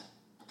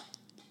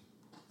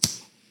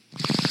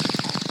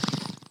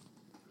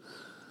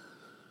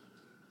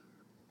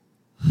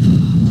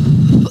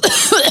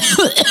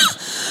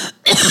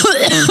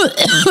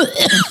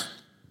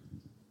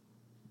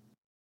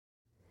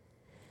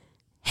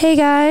Hey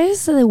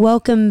guys,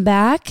 welcome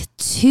back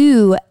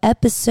to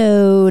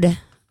episode,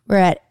 we're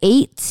at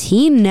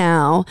 18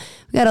 now.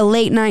 We got a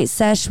late night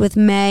sesh with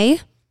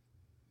May.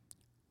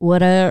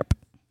 What up?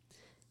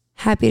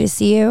 Happy to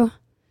see you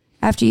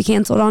after you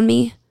canceled on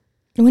me.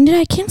 When did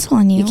I cancel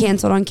on you? You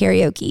canceled on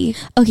karaoke.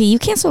 Okay, you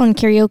canceled on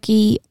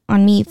karaoke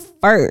on me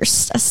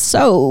first.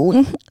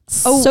 So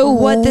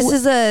what?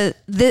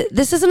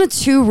 This isn't a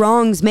two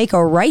wrongs make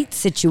a right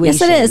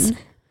situation. Yes, it is.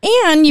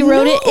 And you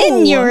wrote it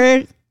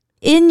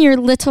in your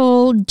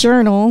little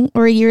journal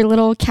or your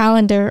little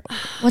calendar.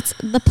 What's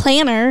the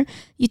planner?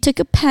 You took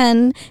a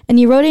pen and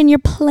you wrote it in your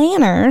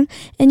planner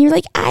and you're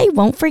like, I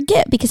won't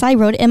forget because I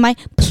wrote it in my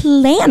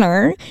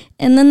planner.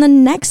 And then the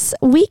next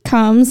week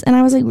comes and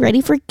I was like ready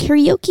for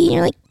karaoke. And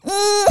you're like,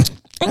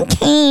 I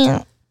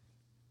can't.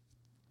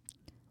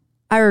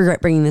 I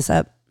regret bringing this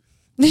up.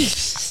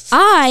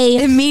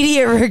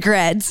 Immediate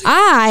regrets.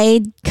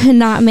 I could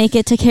not make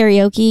it to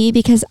karaoke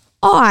because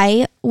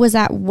I was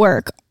at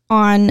work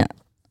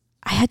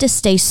I had to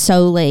stay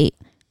so late.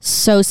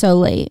 So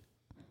late.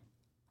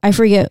 I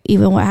forget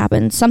even what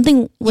happened.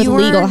 Something with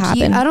legal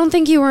happened. I don't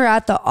think you were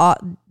at the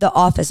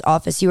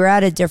office. You were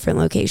at a different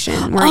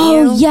location, weren't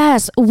you? Oh,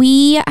 yes.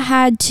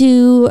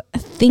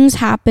 Things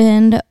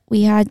happened.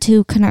 We had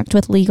to connect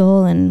with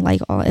legal and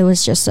it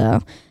was just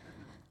a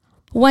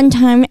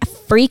one-time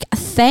freak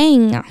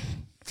thing.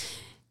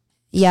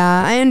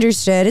 Yeah, I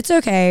understood. It's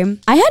okay.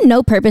 I had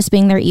no purpose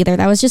being there either.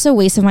 That was just a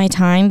waste of my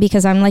time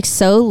because I'm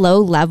so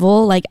low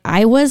level.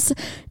 I was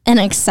an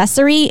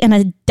accessory and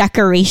a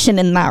decoration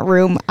in that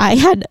room. I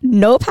had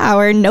no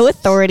power, no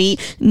authority,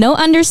 no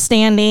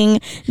understanding.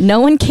 No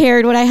one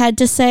cared what I had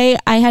to say.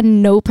 I had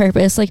no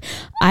purpose.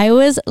 I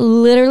was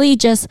literally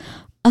just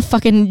a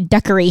fucking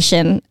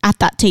decoration at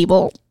that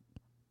table.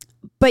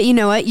 But you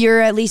know what?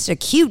 You're at least a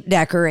cute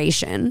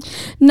decoration.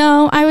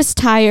 No, I was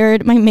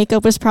tired. My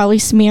makeup was probably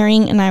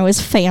smearing and I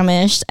was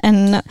famished.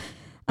 And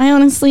I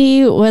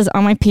honestly was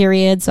on my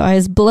period. So I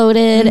was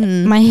bloated.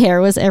 Mm-hmm. My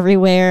hair was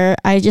everywhere.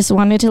 I just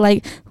wanted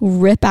to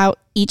rip out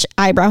each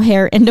eyebrow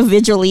hair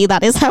individually.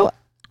 That is how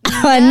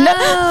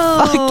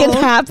fucking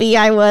happy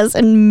I was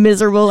and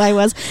miserable I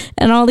was.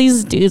 And all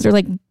these dudes were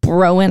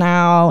broing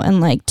out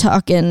and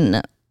talking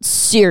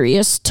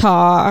serious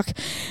talk.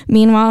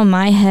 Meanwhile in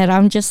my head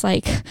I'm just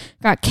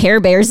got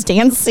Care Bears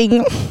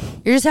dancing.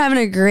 You're just having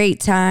a great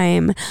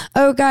time.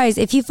 Oh guys,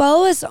 if you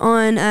follow us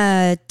on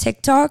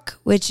TikTok,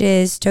 which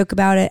is Talk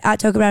About It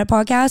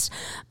podcast,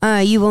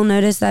 you will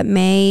notice that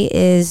May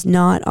is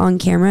not on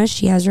camera.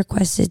 She has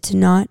requested to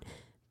not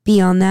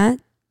be on that.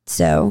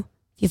 So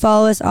if you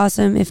follow us,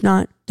 awesome. If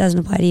not,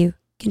 doesn't apply to you.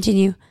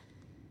 Continue.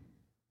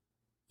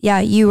 Yeah,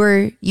 you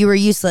were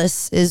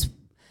useless is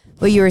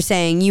what you were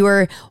saying. You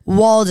were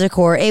wall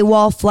decor, a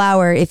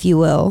wallflower, if you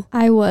will.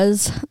 I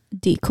was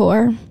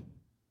decor.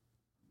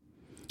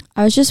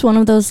 I was just one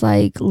of those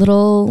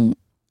little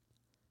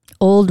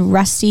old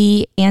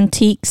rusty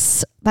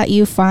antiques that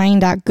you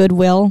find at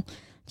Goodwill,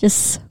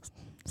 just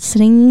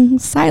sitting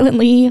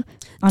silently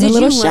on a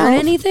little shelf. Did you learn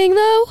anything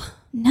though?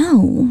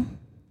 No.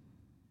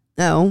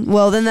 Oh,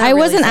 well then that I really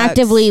wasn't sucks.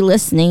 Actively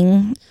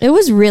listening. It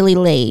was really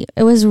late.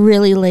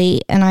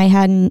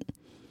 And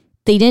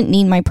they didn't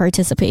need my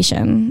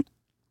participation.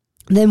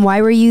 Then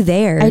why were you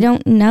there? I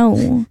don't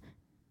know.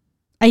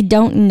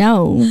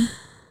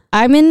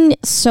 I'm in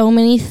so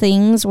many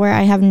things where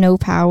I have no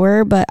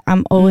power, but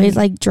I'm always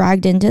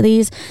dragged into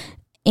these.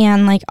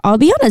 And I'll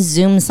be on a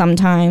Zoom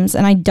sometimes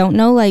and I don't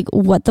know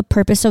what the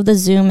purpose of the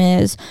Zoom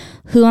is,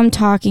 who I'm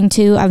talking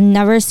to. I've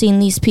never seen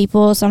these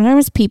people.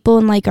 Sometimes people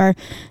in our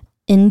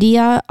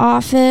India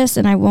office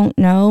and I won't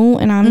know.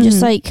 And I'm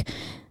just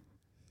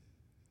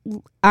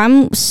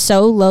I'm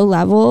so low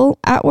level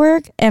at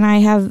work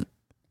and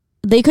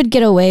they could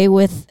get away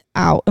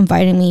without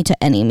inviting me to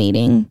any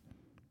meeting.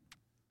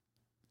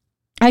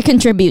 I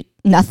contribute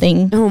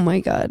nothing. Oh my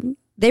God.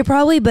 They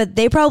probably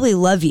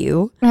love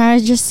you. I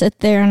just sit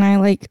there and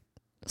I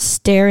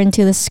stare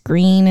into the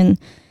screen and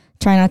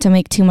try not to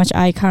make too much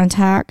eye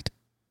contact.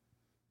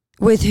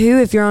 With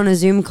who if you're on a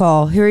Zoom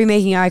call? Who are you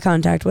making eye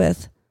contact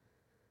with?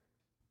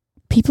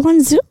 People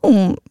on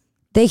Zoom.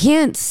 They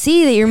can't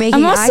see that you're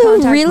making eye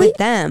contact with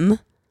them.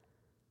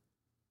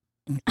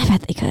 I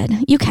bet they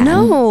could. You can.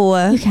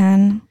 No. You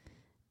can.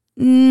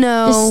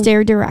 No. Just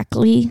stare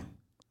directly.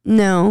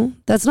 No.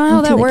 That's not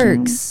how that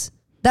works.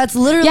 That's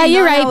literally Yeah,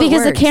 you're not right how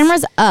because it the works.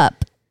 camera's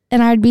up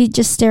and I'd be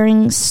just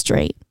staring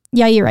straight.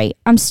 Yeah, you're right.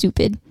 I'm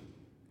stupid.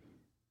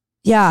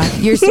 Yeah,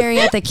 you're staring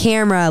at the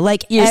camera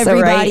You're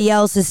everybody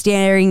else is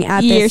staring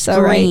at the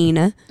screen.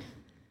 I'm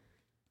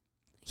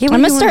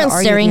going to start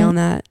staring on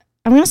that.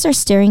 I'm going to start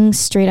staring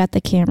straight at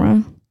the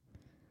camera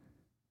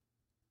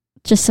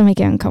just to make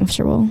it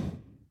uncomfortable.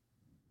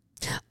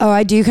 Oh,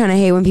 I do kind of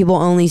hate when people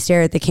only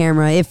stare at the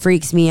camera. It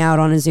freaks me out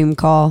on a Zoom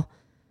call.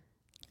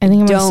 I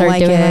think I'm going to start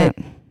doing that.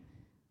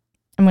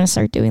 I'm going to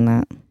start doing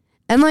that.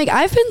 And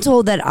I've been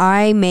told that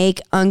I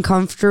make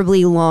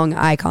uncomfortably long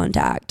eye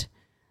contact.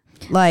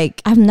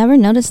 I've never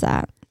noticed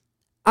that.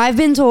 I've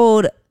been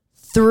told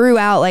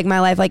throughout my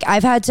life,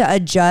 I've had to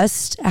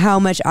adjust how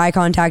much eye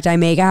contact I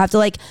make. I have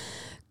to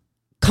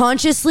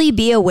consciously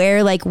be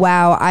aware, like,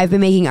 wow, I've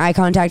been making eye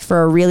contact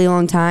for a really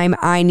long time.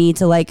 I need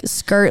to like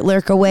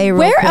lurk away real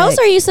Where quick. else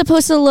are you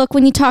supposed to look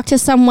when you talk to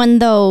someone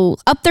though?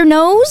 Up their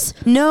nose?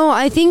 No,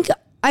 I think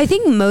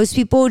most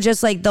people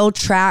just like they'll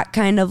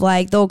kind of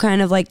like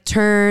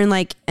turn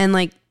like and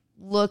like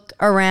look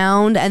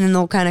around and then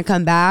they'll kind of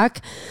come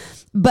back.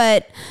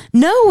 But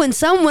no, when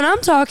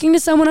I'm talking to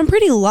someone, I'm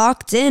pretty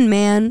locked in,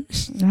 man.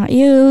 Not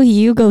you.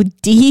 You go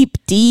deep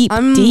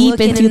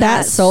into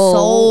that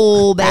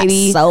soul,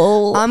 baby. That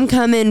soul. I'm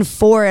coming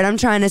for it. I'm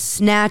trying to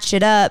snatch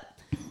it up.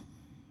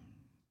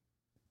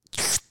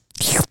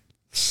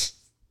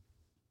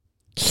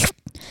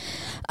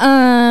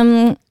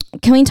 Can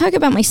we talk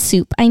about my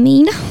soup? I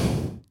mean,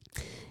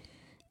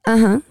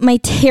 my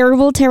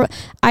terrible.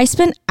 I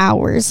spent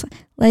hours,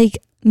 like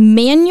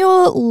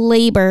manual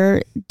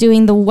labor,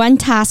 doing the one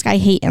task I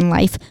hate in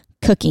life: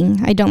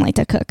 cooking. I don't like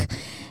to cook.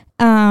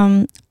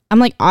 I'm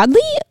like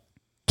oddly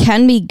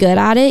can be good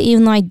at it,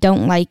 even though I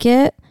don't like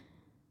it.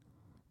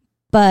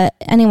 But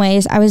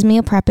anyways, I was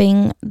meal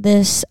prepping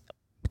this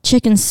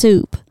chicken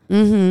soup.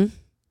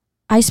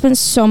 I spent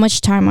so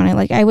much time on it.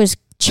 Like I was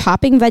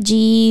chopping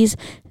veggies,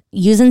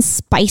 using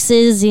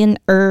spices and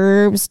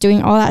herbs,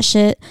 doing all that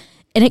shit.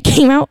 And it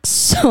came out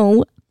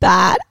so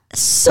bad.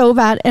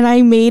 And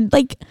I made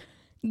like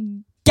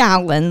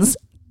gallons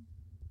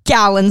of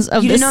the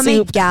soup. You did not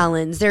make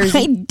gallons.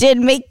 I did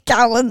make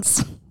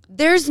gallons.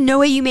 There's no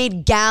way you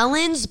made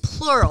gallons,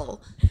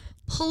 plural.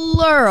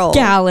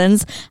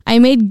 Gallons. I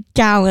made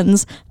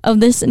gallons of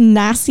this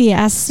nasty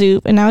ass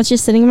soup, and now it's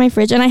just sitting in my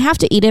fridge, and I have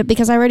to eat it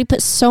because I already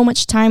put so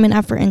much time and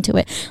effort into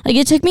it. Like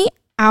it took me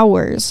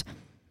hours.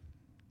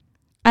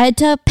 I had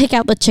to pick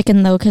out the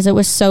chicken though because it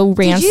was so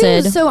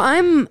rancid. So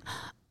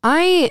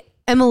I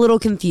am a little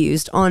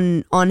confused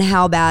on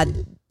how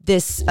bad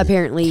this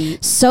apparently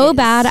is.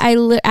 Bad.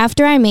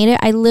 After I made it,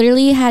 I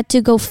literally had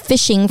to go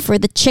fishing for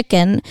the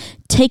chicken,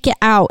 take it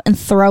out, and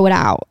throw it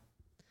out.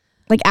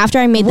 Like after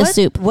I made the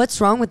soup. What's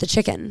wrong with the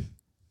chicken?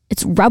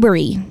 It's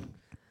rubbery.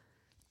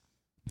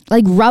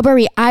 Like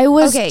rubbery. I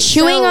was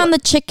chewing on the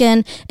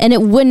chicken and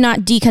it would not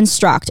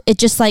deconstruct. It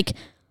just like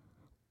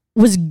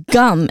was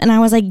gum, and I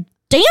was like,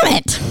 damn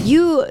it.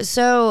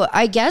 So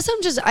I guess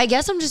I'm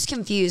just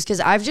confused because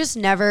I've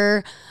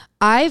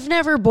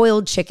never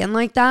boiled chicken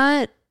like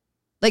that.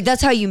 Like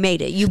that's how you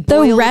made it. You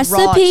boiled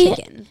raw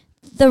chicken.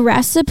 The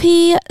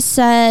recipe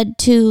said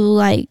to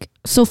like,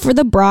 so for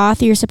the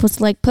broth, you're supposed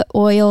to like put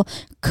oil,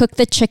 cook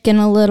the chicken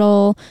a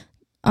little,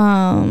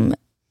 and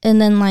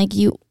then like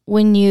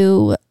when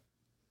you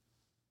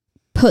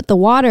put the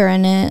water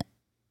in it,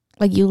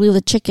 like you leave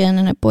the chicken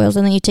and it boils,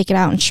 and then you take it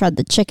out and shred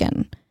the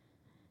chicken.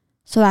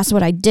 So that's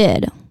what I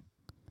did.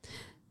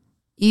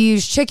 You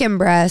used chicken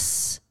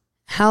breasts.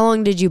 How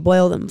long did you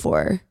boil them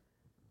for?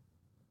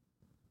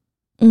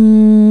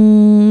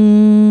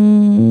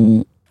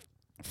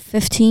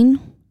 15.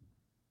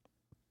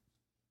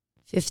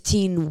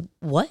 15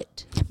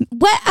 what?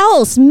 What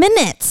else?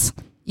 Minutes.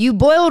 You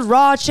boiled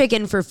raw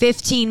chicken for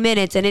 15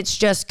 minutes and it's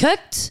just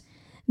cooked?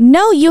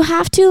 No, you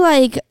have to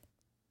like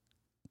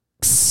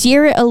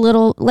sear it a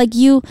little. Like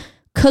you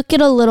cook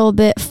it a little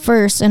bit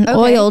first in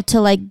oil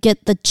to like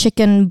get the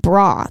chicken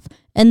broth.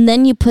 And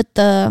then you put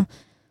the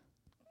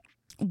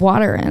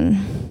water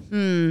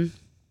in.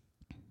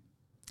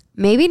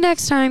 Maybe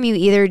next time you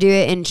either do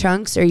it in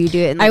chunks or you do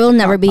it in like, I will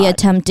never be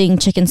attempting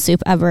chicken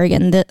soup ever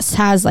again. This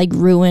has like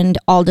ruined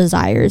all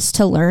desires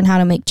to learn how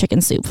to make chicken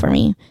soup for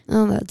me.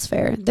 Oh, that's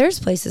fair. There's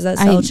places that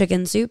sell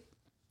chicken soup.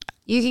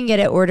 You can get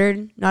it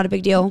ordered. Not a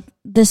big deal.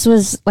 This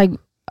was like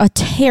a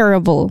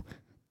terrible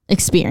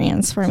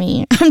experience for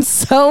me. I'm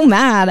so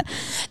mad.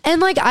 And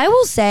like I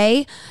will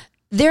say,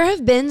 there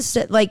have been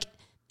like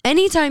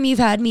anytime you've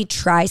had me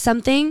try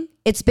something,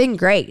 it's been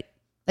great.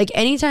 Like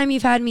anytime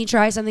you've had me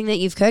try something that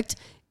you've cooked,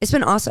 it's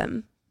been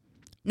awesome.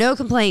 No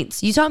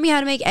complaints. You taught me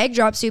how to make egg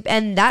drop soup,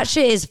 and that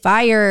shit is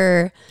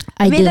fire.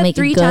 I made that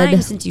 3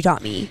 times since you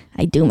taught me.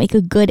 I do make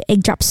a good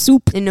egg drop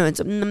soup. And no, it's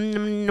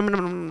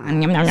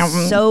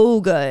so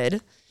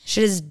good.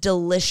 Shit is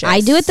delicious.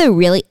 I do it the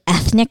really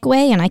ethnic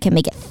way, and I can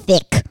make it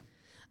thick.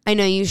 I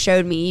know you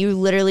showed me. You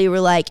literally were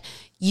like,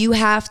 you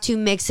have to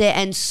mix it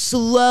and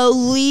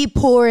slowly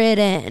pour it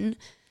in.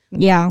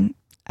 Yeah,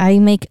 I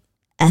make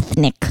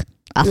ethnic.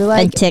 You're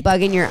like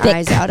bugging your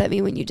eyes out at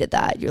me when you did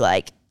that. You're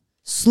like,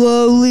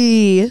 slow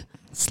and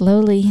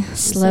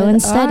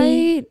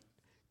steady.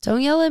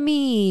 Don't yell at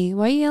me.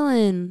 Why are you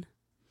yelling?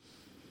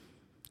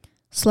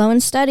 Slow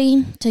and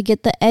steady to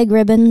get the egg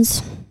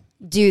ribbons.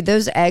 Dude,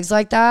 those eggs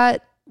like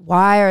that,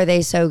 why are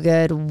they so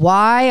good?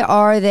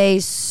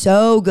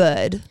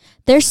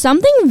 There's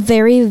something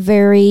very,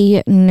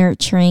 very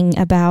nurturing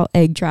about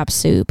egg drop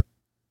soup.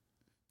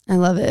 I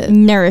love it.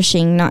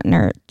 Nourishing, not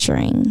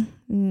nurturing.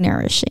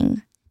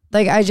 Nourishing.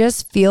 Like, I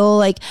just feel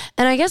like,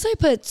 and I guess I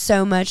put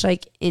so much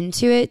like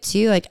into it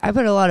too. Like, I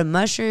put a lot of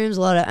mushrooms,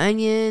 a lot of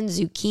onions,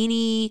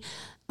 zucchini.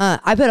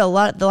 I put a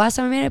lot. The last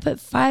time I made it, I put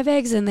 5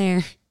 eggs in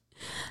there.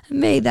 I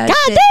made that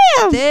shit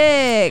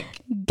thick.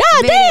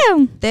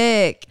 Goddamn.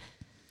 Thick.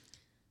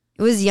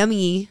 It was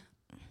yummy.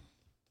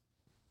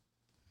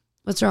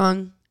 What's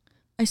wrong?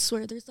 I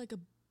swear there's like a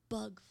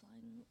bug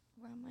flying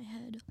around my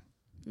head.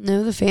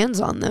 No, the fan's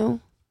on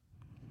though.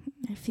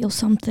 I feel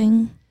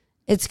something.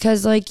 It's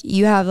because like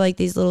you have like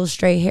these little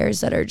stray hairs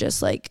that are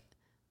just like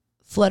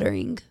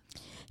fluttering.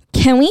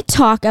 Can we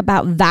talk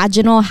about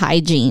vaginal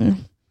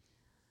hygiene?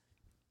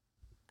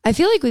 I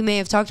feel like we may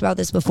have talked about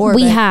this before.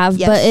 We have,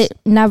 yes. but it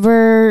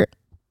never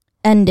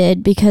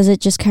ended because it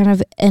just kind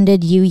of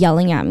ended you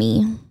yelling at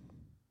me.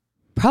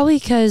 Probably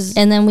because...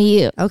 And then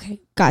we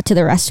got to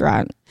the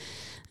restaurant.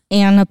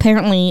 And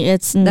apparently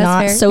it's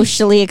not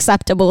socially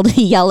acceptable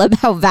to yell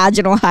about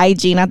vaginal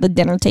hygiene at the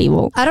dinner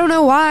table. I don't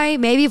know why.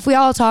 Maybe if we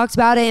all talked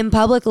about it in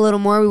public a little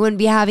more, we wouldn't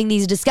be having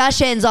these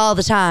discussions all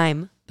the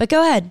time. But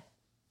go ahead.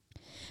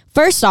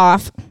 First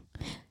off,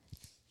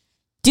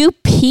 do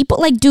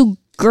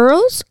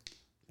girls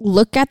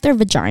look at their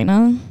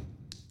vagina?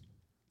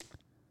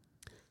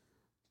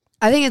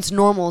 I think it's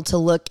normal to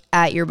look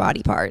at your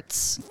body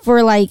parts.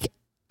 For like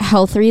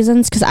health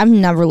reasons? Because I've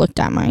never looked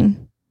at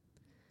mine.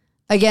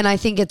 Again, I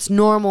think it's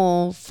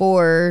normal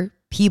for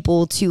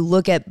people to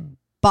look at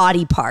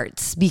body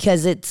parts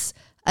because it's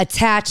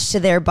attached to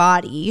their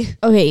body.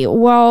 Okay,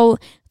 well,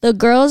 the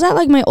girls at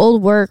like my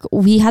old work,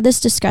 we had this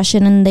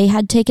discussion and they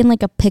had taken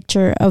like a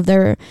picture of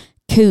their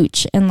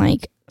cooch and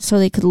like so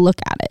they could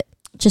look at it.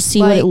 Just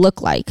see what it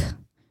looked like.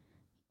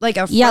 Like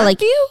a front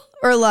view?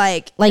 Or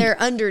like they're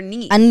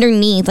underneath?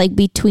 Underneath, like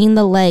between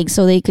the legs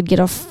so they could get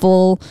a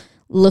full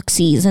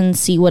look-sees and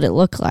see what it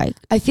looked like.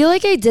 I feel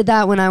like I did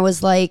that when I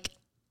was like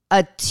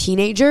a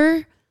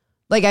teenager.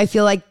 Like I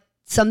feel like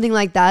something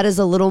like that is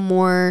a little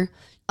more,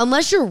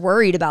 unless you're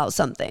worried about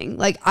something.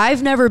 Like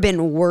I've never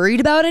been worried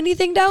about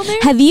anything down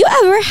there. Have you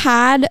ever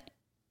had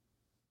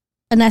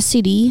an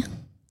STD?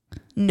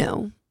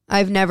 No,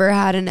 I've never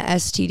had an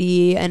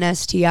STD, an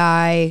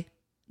STI,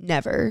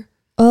 never.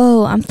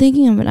 Oh, I'm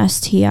thinking of an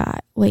STI.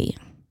 Wait.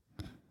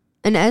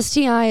 An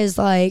STI is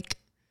like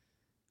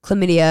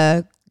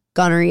chlamydia,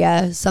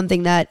 gonorrhea,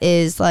 something that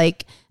is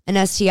like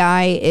an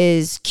STI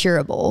is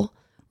curable.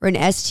 Or an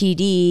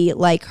STD,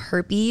 like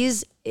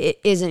herpes,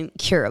 it isn't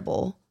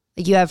curable.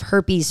 Like you have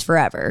herpes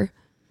forever.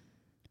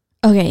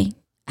 Okay.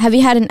 Have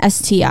you had an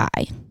STI?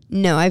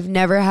 No, I've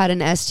never had an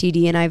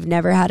STD and I've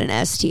never had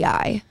an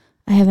STI.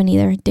 I haven't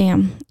either.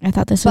 Damn. I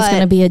thought this was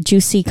going to be a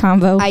juicy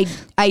convo.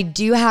 I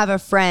do have a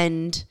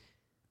friend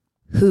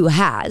who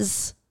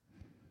has.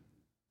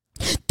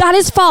 That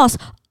is false.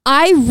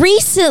 I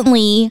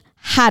recently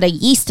had a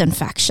yeast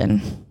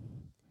infection.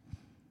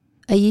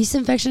 A yeast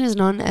infection is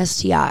not an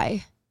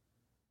STI.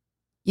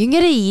 You can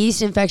get a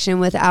yeast infection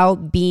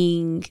without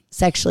being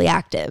sexually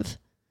active.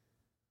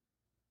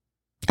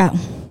 Oh.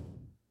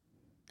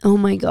 Oh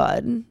my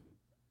God.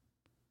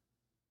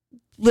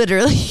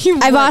 Literally.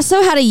 I've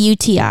also had a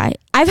UTI.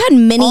 I've had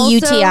many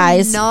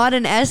UTIs. Not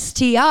an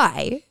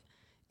STI.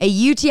 A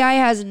UTI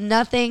has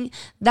nothing,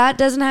 that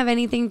doesn't have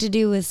anything to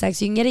do with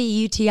sex. You can get a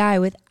UTI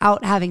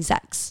without having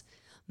sex.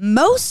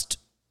 Most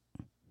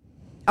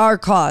are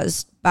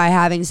caused by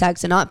having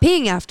sex and not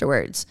peeing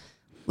afterwards.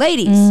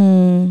 Ladies,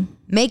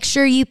 make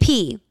sure you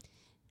pee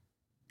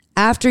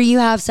after you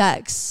have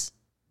sex.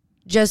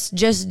 Just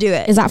do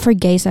it. Is that for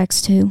gay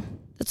sex too?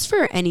 That's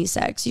for any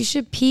sex. You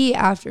should pee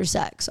after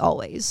sex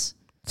always.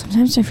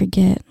 Sometimes I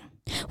forget.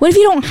 What if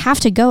you don't have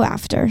to go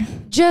after?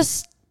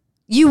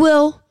 You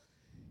will.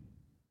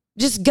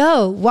 Just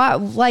go. Why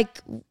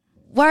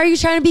are you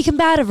trying to be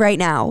combative right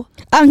now?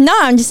 I'm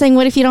not. I'm just saying,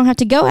 what if you don't have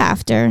to go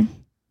after?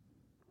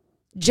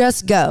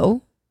 Just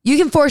go. You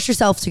can force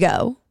yourself to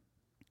go.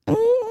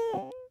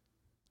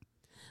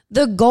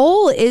 The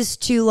goal is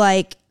to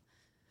like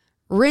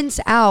rinse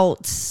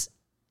out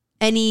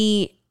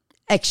any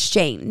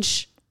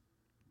exchange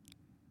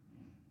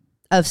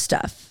of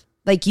stuff.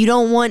 Like you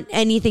don't want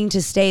anything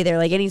to stay there,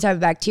 like any type of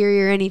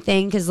bacteria or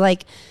anything. Cause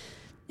like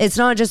it's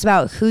not just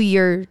about who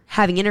you're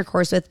having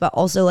intercourse with, but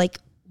also like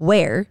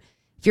where.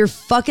 If you're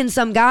fucking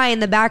some guy in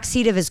the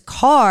backseat of his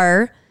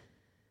car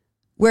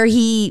where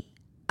he,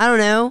 I don't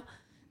know,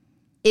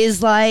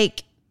 is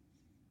like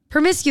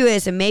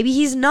promiscuous and maybe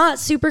he's not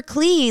super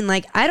clean.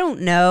 Like, I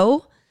don't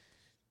know.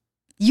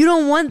 You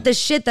don't want the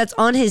shit that's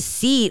on his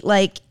seat,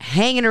 like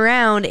hanging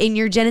around in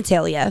your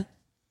genitalia.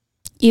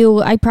 Ew,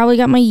 I probably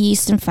got my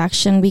yeast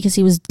infection because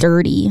he was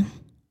dirty.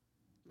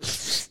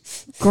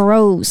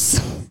 Gross.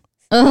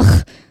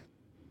 Ugh.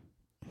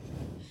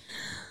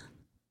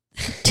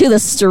 To the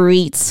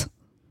streets.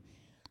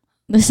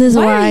 This is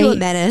why are you a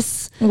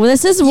menace? Well,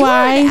 this is why you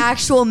are an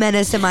actual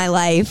menace in my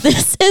life.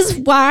 This is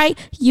why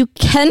you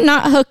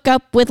cannot hook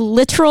up with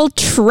literal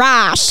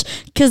trash,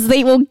 because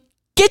they will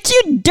get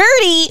you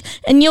dirty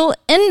and you'll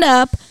end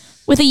up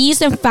with a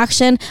yeast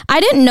infection. I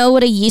didn't know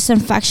what a yeast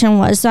infection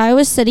was, so I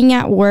was sitting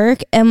at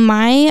work and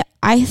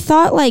I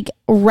thought like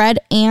red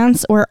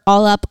ants were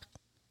all up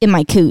in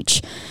my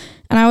cooch.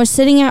 And I was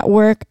sitting at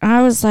work and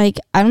I was like,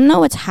 I don't know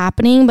what's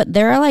happening, but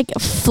there are like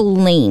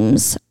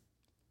flames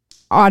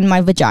on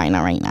my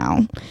vagina right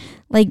now.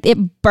 Like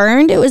it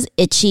burned, it was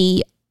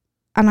itchy.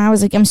 And I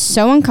was like, I'm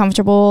so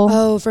uncomfortable.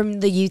 Oh, from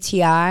the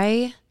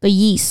UTI? The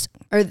yeast.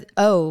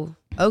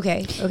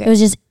 Okay. It was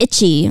just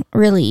itchy,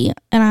 really.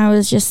 And I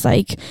was just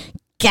like,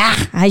 gah,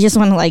 I just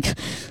want to like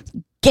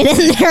get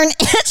in there and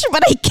itch,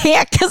 but I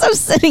can't because I'm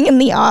sitting in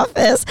the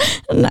office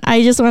and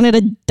I just wanted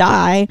to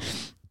die.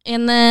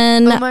 And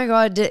then, oh my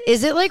God,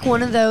 is it like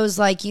one of those,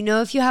 like, you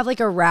know, if you have like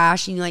a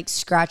rash and you like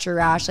scratch your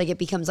rash, like it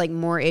becomes like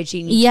more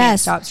itchy and you can't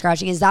stop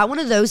scratching? Is that one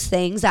of those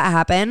things that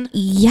happen?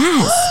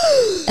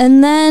 Yes.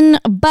 And then,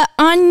 but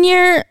on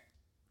your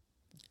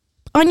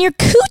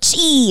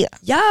coochie.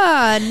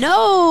 Yeah,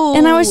 no.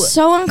 And I was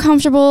so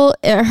uncomfortable.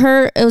 It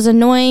hurt. It was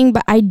annoying,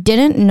 but I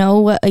didn't know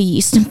what a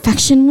yeast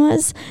infection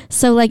was.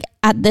 So like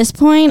at this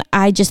point,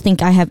 I just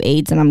think I have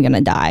AIDS and I'm going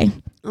to die.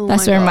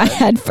 That's where my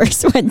head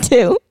first went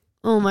to.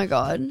 Oh my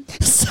God.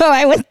 So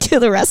I went to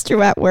the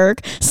restroom at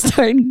work,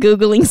 started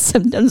Googling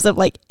symptoms of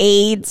like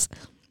AIDS.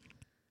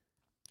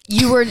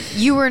 You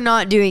were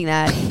not doing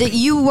that. That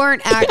you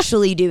weren't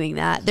actually doing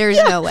that.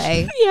 There's no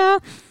way. Yeah.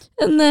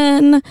 And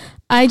then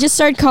I just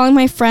started calling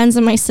my friends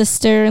and my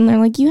sister, and they're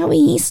like, you have a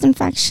yeast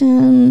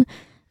infection. And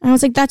I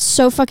was like, that's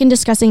so fucking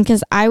disgusting,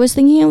 because I was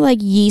thinking of like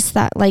yeast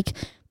that like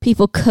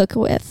people cook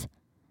with.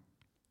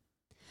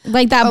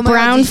 Like that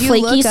brown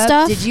flaky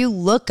stuff. Did you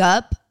look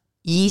up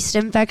yeast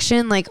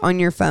infection like on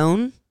your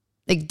phone?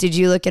 Like, did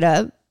you look it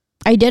up?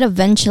 I did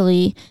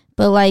eventually,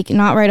 but like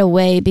not right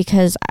away,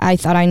 because I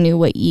thought I knew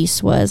what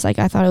yeast was. Like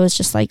I thought it was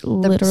just like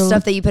literal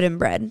stuff that you put in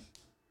bread.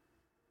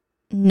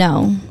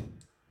 No.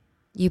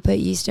 You put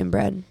yeast in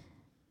bread.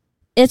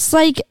 It's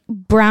like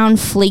brown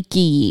flaky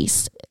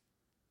yeast.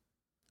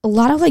 A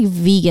lot of like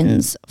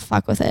vegans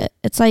fuck with it.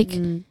 It's like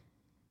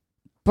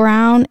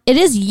brown. It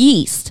is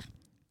yeast,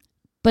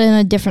 but in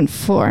a different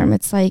form.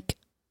 It's like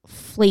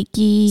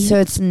flaky. So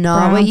it's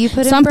not brown. What you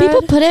put in bread? Some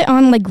people put it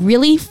on like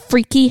really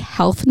freaky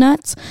health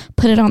nuts,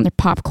 put it on their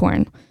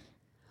popcorn.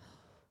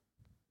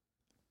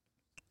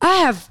 I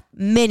have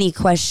many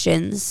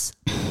questions.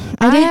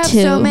 I did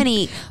too. So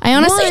many. I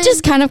honestly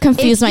just kind of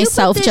confused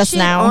myself just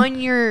now.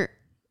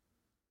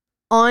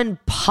 On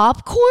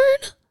popcorn?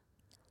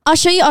 I'll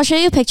show you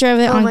a picture of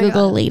it on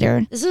Google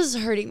later. This is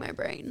hurting my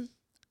brain.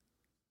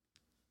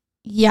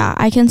 Yeah,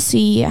 I can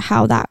see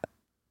how that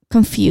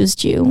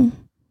confused you,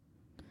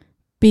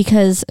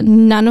 because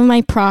none of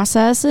my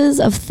processes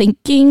of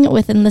thinking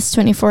within this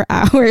 24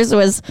 hours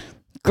was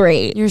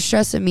great. You're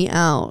stressing me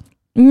out.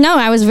 No,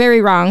 I was very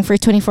wrong for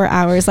 24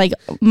 hours. Like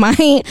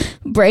my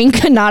brain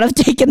could not have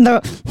taken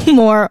the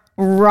more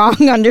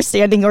wrong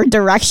understanding or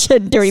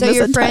direction during this.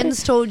 So your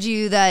friends told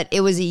you that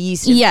it was a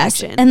yeast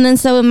infection. Yes. And then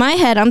so in my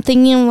head, I'm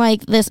thinking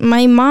like this.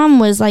 My mom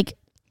was like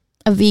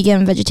a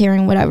vegan,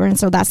 vegetarian, whatever. And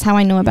so that's how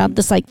I knew about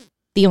this. Like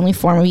the only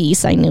form of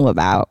yeast I knew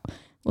about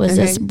was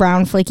this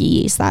brown flaky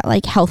yeast that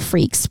like health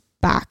freaks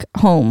back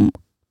home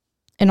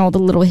and all the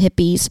little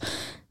hippies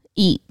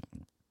eat.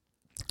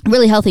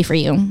 Really healthy for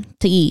you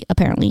to eat,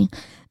 apparently.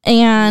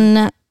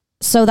 And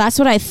so that's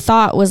what I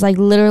thought was like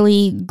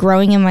literally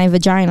growing in my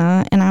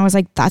vagina. And I was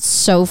like, that's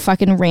so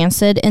fucking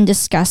rancid and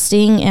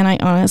disgusting. And I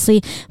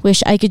honestly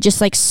wish I could just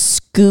like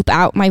scoop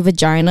out my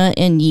vagina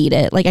and eat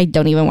it. Like I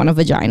don't even want a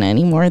vagina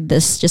anymore.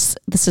 This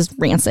is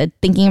rancid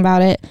thinking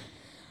about it.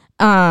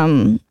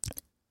 And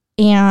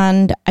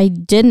I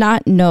did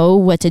not know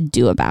what to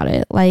do about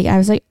it. Like I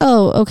was like,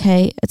 oh,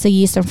 okay, it's a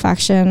yeast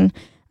infection.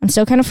 I'm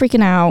still kind of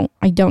freaking out.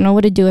 I don't know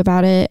what to do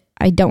about it.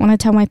 I don't want to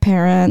tell my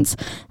parents.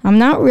 I'm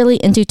not really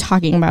into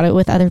talking about it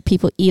with other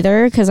people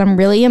either, because I'm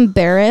really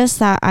embarrassed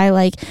that I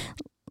like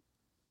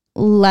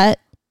let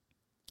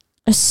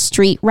a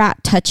street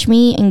rat touch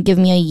me and give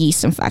me a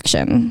yeast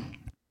infection.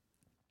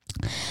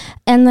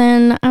 And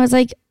then I was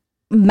like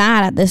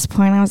mad at this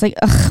point. I was like,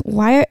 ugh,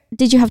 why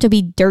did you have to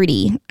be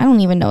dirty? I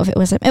don't even know if it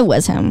was him. It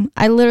was him.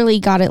 I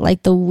literally got it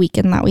like the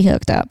weekend that we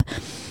hooked up.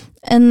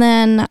 And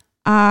then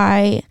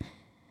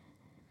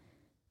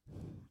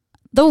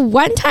the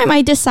one time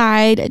I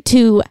decide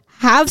to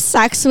have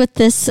sex with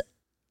this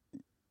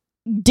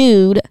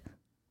dude,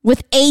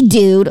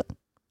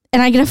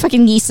 and I get a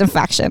fucking yeast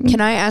infection.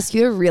 Can I ask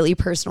you a really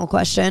personal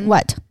question?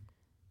 What?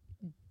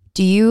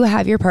 Do you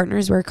have your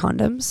partners wear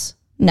condoms?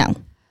 No.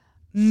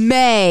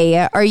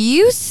 Mei, are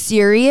you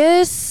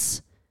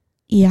serious?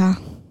 Yeah.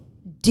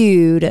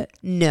 Dude,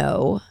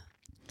 no.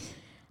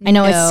 I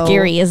know, it's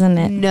scary, isn't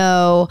it?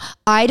 No.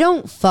 I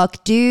don't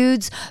fuck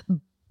dudes.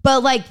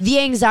 But like the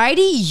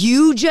anxiety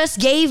you just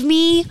gave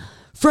me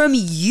from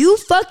you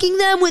fucking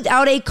them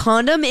without a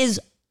condom is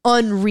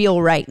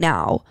unreal right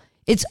now.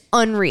 It's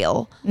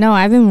unreal. No,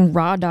 I've been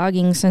raw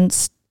dogging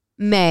since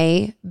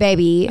Mei,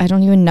 baby. I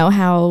don't even know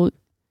how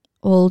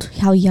old,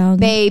 how young.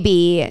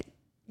 Baby,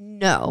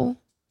 no.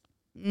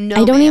 No,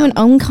 I don't even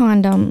own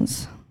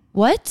condoms.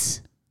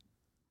 What?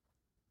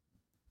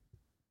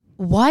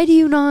 Why do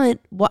you not?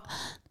 What?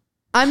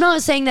 I'm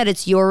not saying that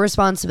it's your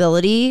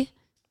responsibility.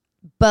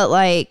 But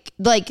like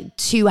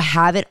to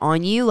have it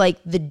on you, like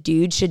the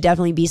dude should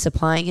definitely be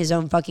supplying his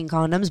own fucking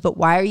condoms. But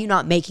why are you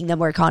not making them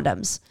wear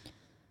condoms?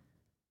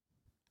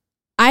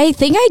 I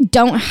think I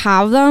don't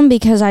have them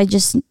because I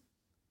just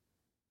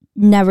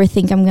never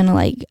think I'm going to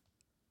like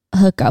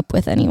hook up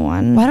with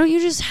anyone. Why don't you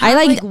just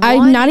have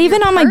I'm not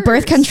even on my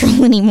birth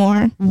control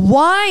anymore.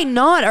 Why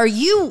not? Are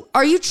you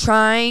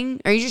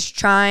trying? Are you just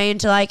trying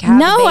to like have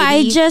No, a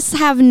baby? I just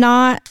have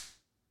not.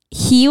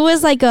 He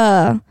was like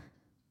I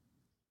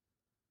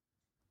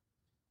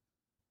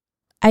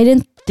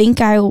didn't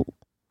think I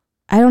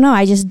don't know.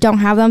 I just don't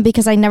have them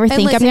because I never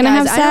think I'm going to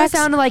have sex. I know I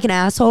sounded like an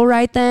asshole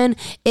right then.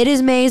 It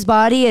is May's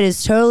body. It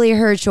is totally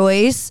her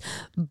choice.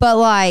 But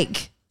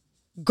like,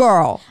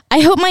 girl.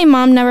 I hope my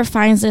mom never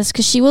finds this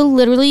because she will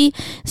literally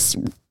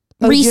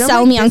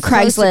resell me on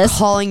Craigslist.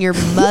 Calling your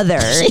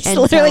mother. She's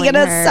literally going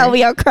to sell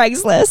me on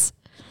Craigslist.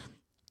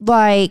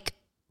 Like,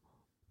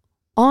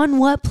 on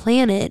what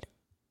planet?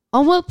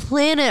 On what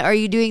planet are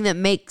you doing that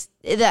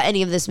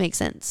any of this makes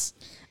sense?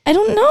 I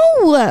don't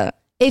know.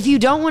 If you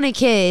don't want a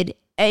kid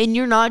and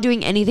you're not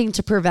doing anything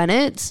to prevent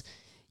it,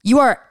 you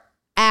are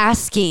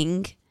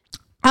asking.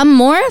 I'm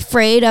more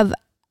afraid of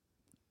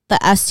the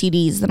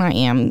STDs than I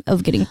am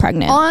of getting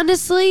pregnant.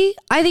 Honestly,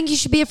 I think you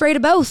should be afraid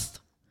of both.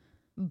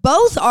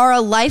 Both are a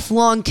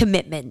lifelong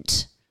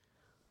commitment.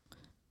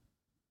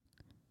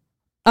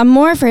 I'm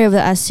more afraid of the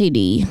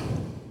STD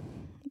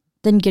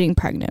than getting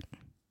pregnant.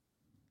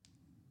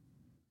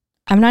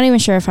 I'm not even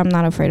sure if I'm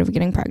not afraid of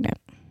getting pregnant.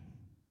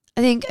 I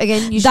think,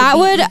 again, you should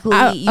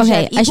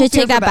I should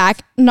take that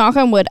back. Knock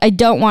on wood. I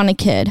don't want a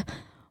kid.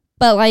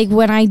 But like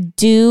when I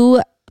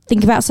do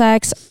think about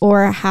sex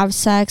or have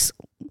sex,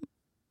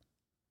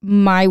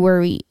 my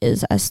worry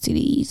is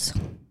STDs.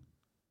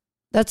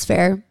 That's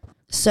fair.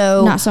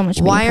 So not so much.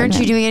 Why aren't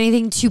you doing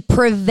anything to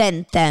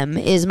prevent them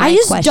is my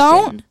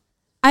question.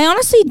 I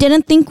honestly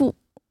didn't think,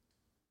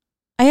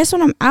 I guess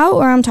when I'm out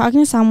or I'm talking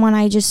to someone,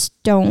 I just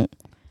don't.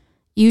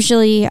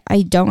 Usually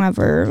I don't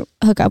ever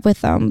hook up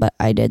with them, but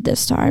I did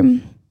this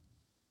time.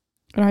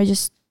 And I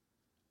just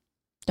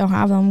don't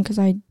have them because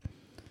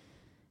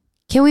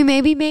Can we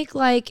maybe make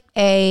like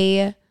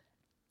a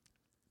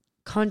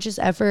conscious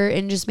effort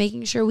in just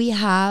making sure we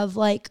have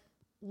like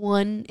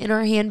one in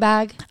our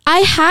handbag? I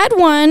had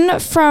one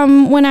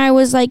from when I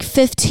was like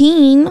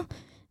 15,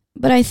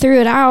 but I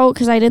threw it out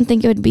because I didn't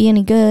think it would be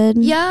any good.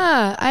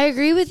 Yeah, I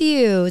agree with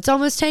you. It's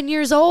almost 10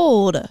 years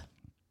old.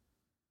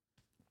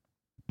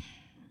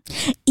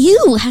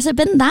 Ew, has it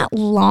been that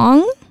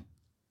long?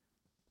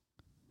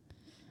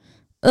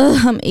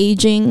 Ugh, I'm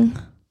aging.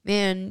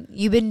 Man,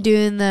 you've been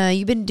doing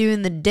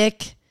the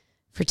dick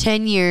for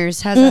 10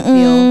 years. How's that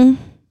feel?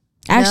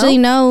 Actually,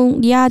 no.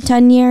 Yeah,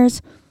 10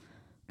 years.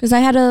 Because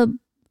I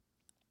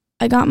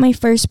got my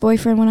first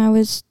boyfriend when I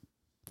was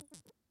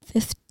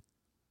 15.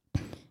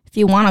 If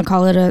you want to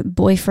call it a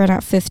boyfriend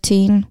at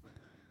 15.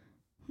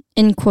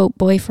 In quote,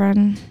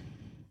 boyfriend.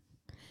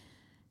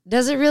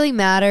 Does it really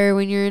matter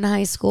when you're in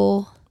high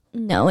school?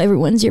 No,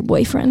 everyone's your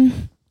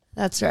boyfriend.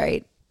 That's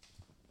right.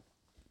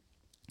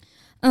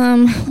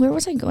 Where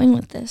was I going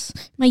with this?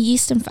 My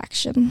yeast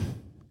infection.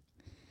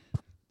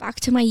 Back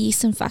to my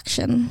yeast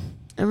infection.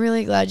 I'm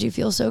really glad you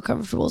feel so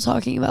comfortable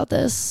talking about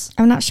this.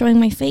 I'm not showing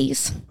my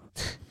face.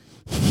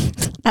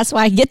 That's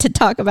why I get to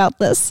talk about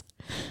this.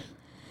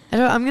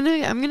 I'm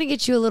gonna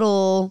get you a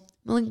little.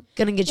 I'm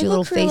gonna get you a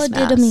little face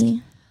mask. Did to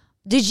me.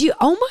 Did you?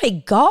 Oh my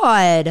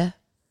god,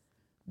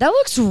 that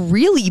looks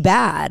really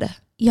bad.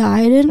 Yeah,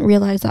 I didn't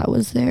realize that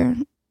was there.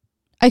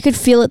 I could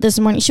feel it this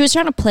morning. She was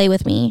trying to play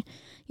with me.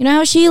 You know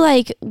how she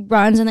like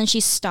runs and then she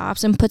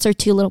stops and puts her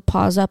two little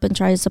paws up and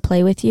tries to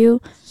play with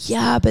you?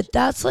 Yeah, but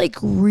that's like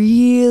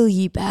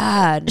really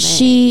bad. Man.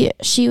 She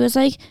was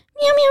like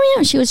meow meow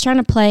meow. She was trying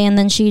to play and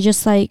then she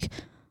just like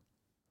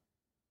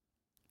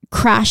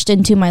crashed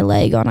into my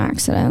leg on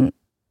accident.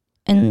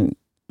 And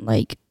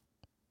like,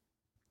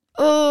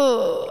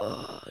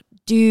 oh,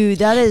 dude,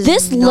 that is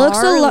this gnarly. Looks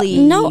a lot.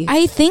 No,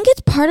 I think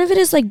it's part of it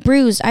is like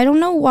bruised. I don't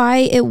know why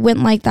it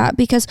went like that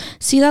because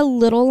see that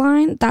little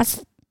line?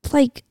 That's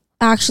like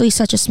actually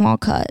such a small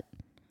cut.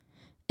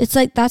 It's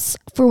like that's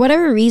for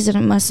whatever reason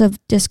it must have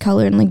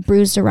discolored and like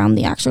bruised around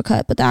the actual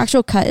cut, but the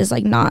actual cut is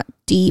like not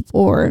deep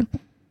or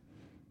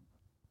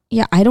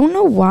yeah, I don't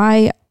know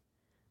why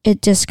it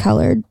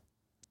discolored.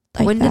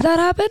 Like when did that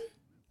happen?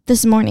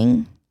 This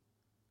morning.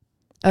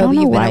 Oh, but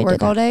you've been at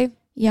work all day?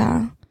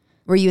 Yeah.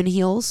 Were you in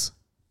heels?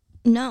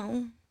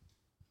 No.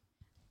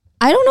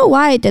 I don't know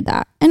why I did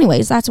that.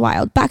 Anyways, that's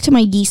wild. Back to my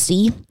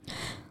yeasty.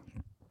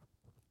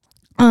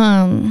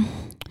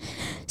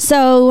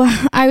 So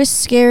I was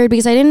scared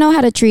because I didn't know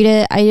how to treat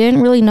it. I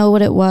didn't really know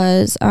what it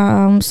was.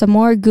 Some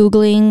more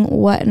Googling,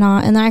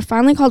 whatnot. And then I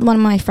finally called one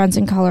of my friends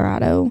in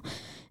Colorado.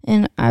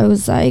 And I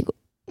was like,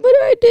 what do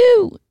I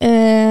do?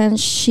 And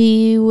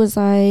she was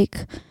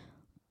like,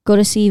 go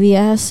to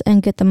CVS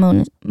and get the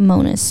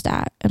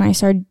Monistat. And I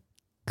started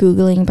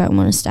Googling about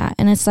Monistat.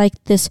 And it's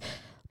like this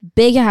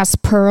big ass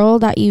pearl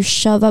that you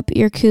shove up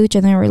your cooch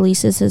and then it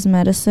releases his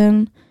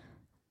medicine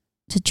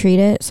to treat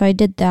it. So I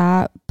did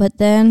that. But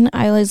then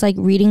I was like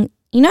reading,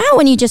 you know how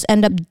when you just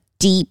end up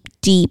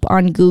deep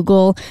on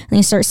Google and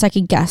you start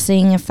second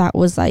guessing if that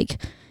was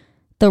like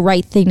the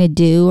right thing to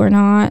do or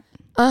not.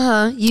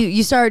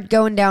 You start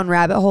going down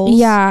rabbit holes.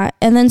 Yeah.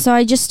 And then so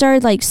I just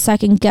started like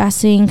second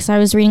guessing because I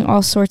was reading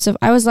all sorts of,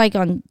 I was like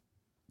on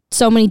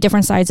so many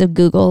different sides of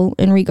Google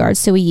in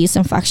regards to a yeast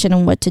infection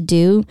and what to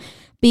do,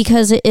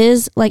 because it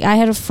is like, I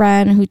had a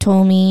friend who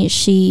told me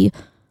she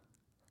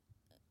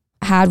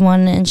had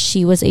one and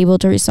she was able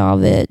to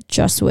resolve it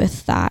just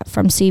with that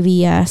from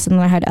CVS. And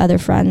then I had other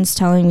friends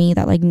telling me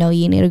that like, no,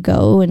 you need to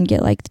go and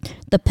get like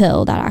the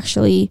pill that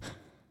actually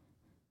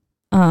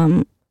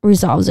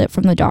resolves it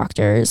from the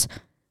doctors.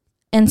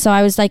 And so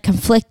I was like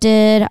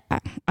conflicted.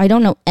 I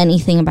don't know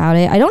anything about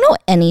it. I don't know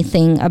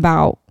anything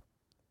about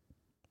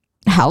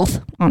health,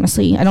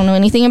 honestly. I don't know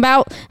anything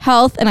about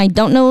health, and I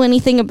don't know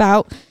anything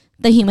about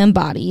the human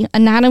body.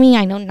 Anatomy,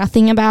 I know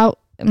nothing about,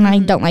 and I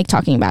don't like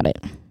talking about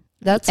it.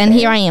 That's and fair.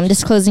 Here I am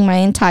disclosing my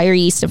entire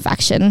yeast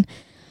infection.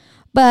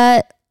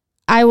 But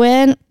I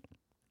went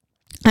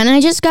and I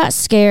just got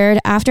scared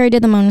after I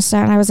did the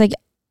Monistat. I was like,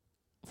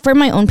 for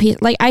my own peace,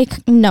 like I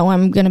know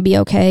I'm going to be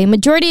okay.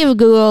 Majority of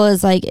Google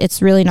is like,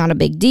 it's really not a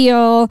big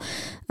deal.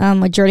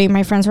 Majority of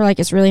my friends were like,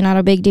 it's really not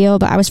a big deal,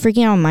 but I was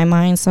freaking out in my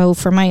mind. So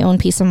for my own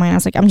peace of mind, I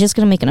was like, I'm just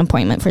going to make an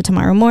appointment for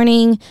tomorrow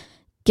morning,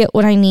 get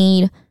what I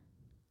need,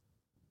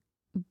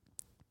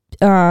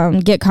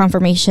 get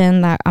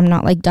confirmation that I'm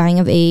not like dying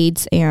of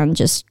AIDS, and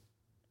just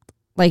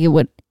like it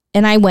would.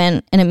 And I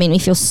went, and it made me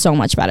feel so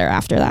much better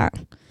after that.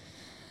 And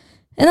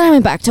then I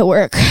went back to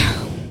work.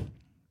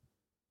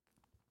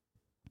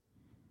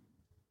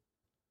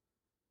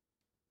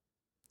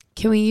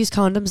 Can we use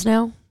condoms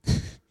now?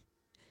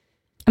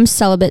 I'm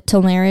celibate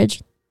till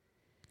marriage.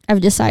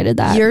 I've decided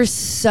that. You're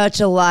such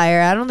a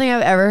liar. I don't think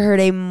I've ever heard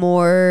a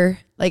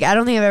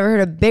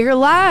bigger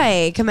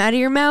lie come out of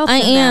your mouth. I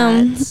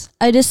am.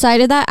 I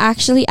decided that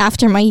actually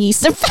after my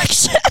yeast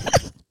infection.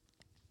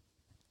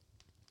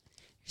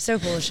 You're so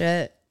full of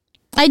shit.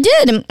 I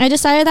did. I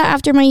decided that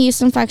after my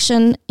yeast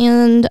infection,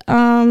 and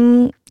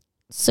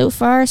so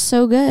far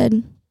so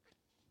good.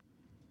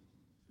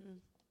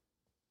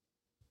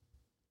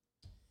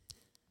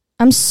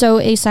 I'm so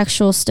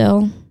asexual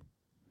still.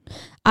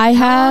 How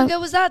long ago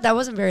was that? That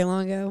wasn't very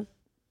long ago.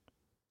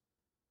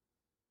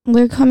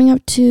 We're coming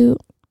up to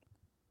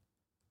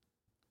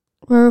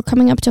 4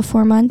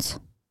 months.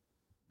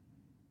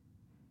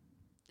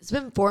 It's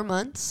been 4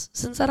 months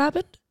since that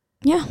happened?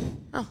 Yeah.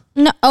 Oh.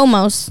 No,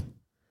 almost.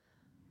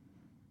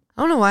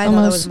 I don't know why I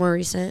thought that was more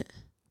recent.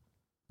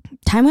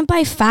 Time went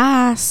by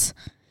fast.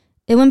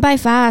 It went by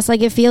fast.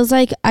 Like, it feels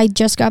like I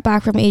just got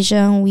back from Asia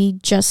and we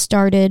just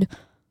started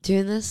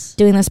doing this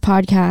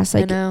podcast.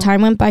 Like,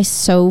 time went by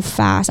so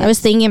fast. I was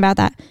thinking about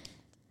that.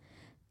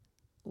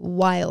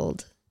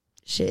 Wild.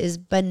 Shit is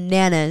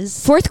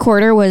bananas. Fourth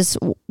quarter was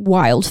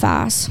wild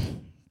fast.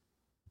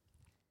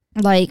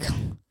 Like,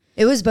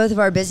 it was both of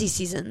our busy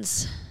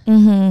seasons.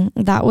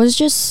 That was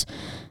just,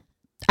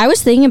 I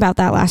was thinking about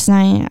that last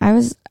night. I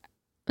was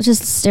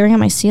just staring at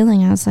my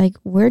ceiling. I was like,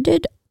 where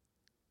did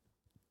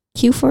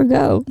Q4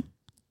 go?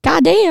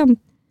 God damn.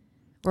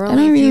 We're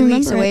only a few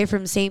weeks away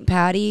from St.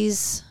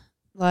 Patty's.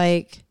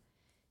 Like,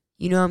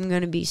 I'm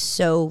going to be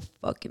so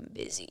fucking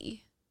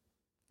busy.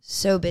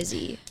 So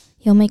busy.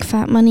 You'll make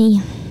fat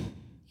money.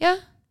 Yeah.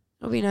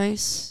 It'll be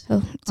nice.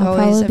 So I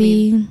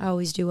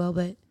always do well,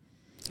 but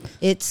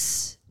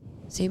it's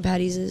St.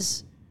 Patty's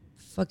is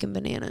fucking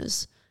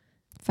bananas.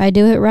 If I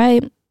do it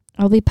right,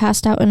 I'll be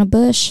passed out in a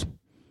bush.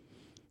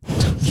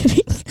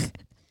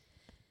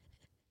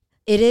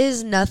 It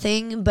is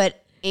nothing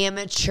but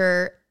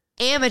amateur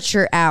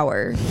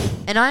hour.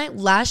 And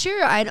last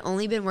year I'd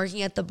only been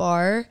working at the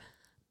bar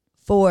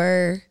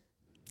for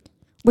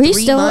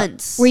 3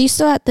 months. Were you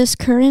still at this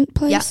current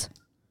place? Yeah.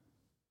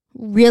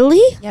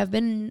 Really? Yeah, I've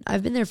been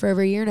there for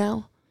over a year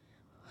now.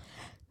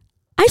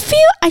 I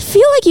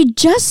feel like you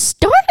just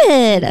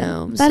started.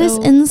 That is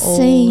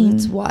insane. Old.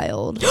 It's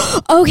wild.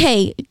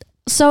 Okay,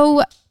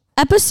 so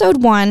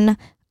episode 1,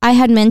 I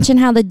had mentioned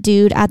how the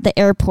dude at the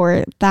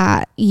airport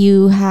that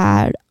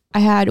I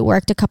had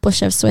worked a couple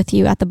shifts with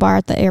you at the bar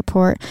at the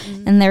airport,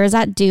 and there was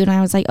that dude, and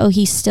I was like, oh,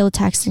 he's still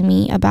texting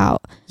me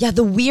about... Yeah,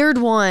 the weird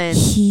one.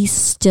 He's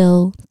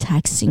still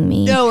texting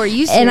me. No, are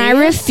you serious? And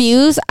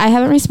I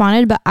haven't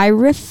responded, but I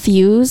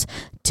refuse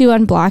to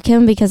unblock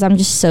him because I'm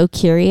just so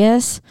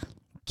curious.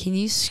 Can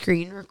you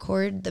screen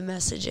record the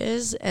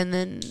messages and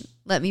then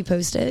let me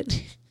post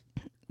it?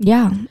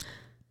 Yeah.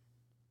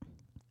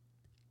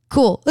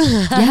 Cool.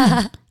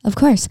 Yeah, of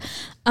course.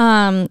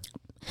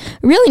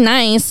 Really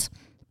nice,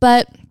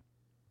 but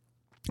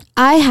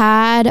I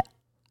had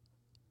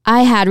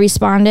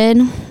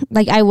responded,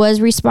 like I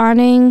was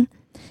responding,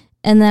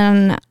 and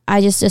then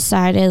I just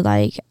decided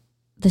like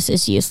this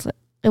is useless.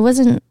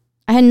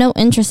 I had no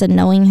interest in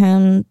knowing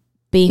him,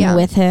 being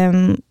with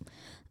him.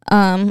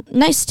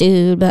 Nice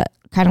dude, but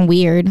kind of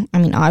weird. I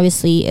mean,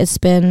 obviously it's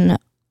been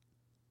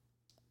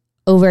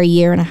over a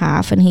year and a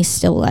half and he's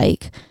still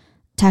like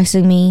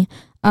texting me.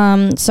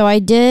 So I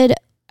did,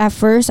 at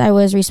first I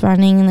was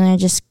responding, and then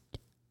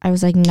I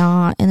was like,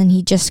 not. And then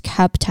he just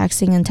kept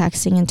texting and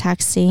texting and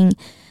texting.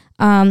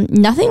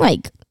 Nothing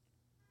like,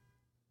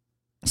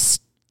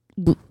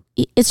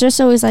 it's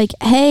just always like,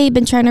 hey,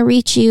 been trying to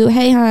reach you.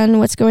 Hey, hon,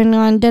 what's going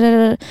on? Da,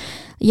 da, da.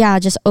 Yeah,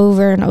 just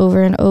over and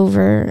over and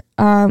over.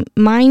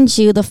 Mind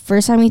you, the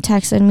first time he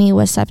texted me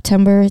was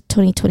September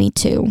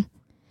 2022.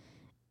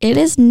 It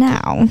is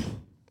now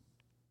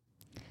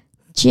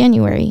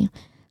January.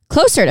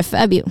 Closer to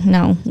February.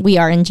 No, we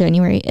are in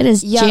January. It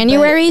is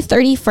January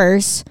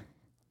 31st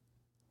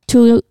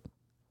to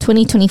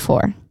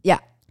 2024. Yeah.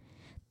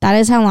 That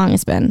is how long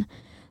it's been.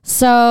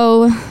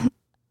 So,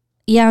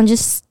 yeah, I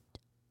just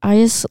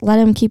let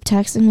him keep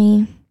texting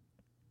me.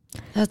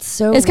 That's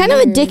so It's kind of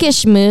a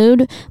dickish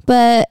mood,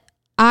 but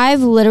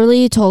I've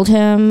literally told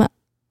him,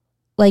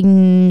 like,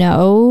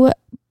 no,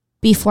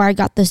 before I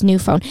got this new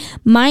phone.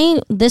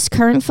 This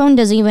current phone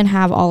doesn't even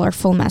have all our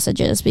full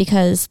messages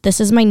because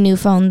this is my new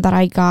phone that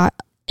I got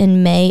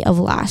in May of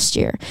last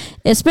year.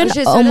 It's been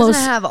so it doesn't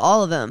have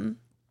all of them.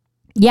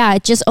 Yeah,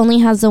 it just only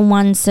has the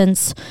one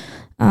since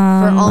for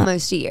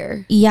almost a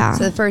year. Yeah.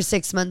 So the first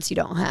 6 months you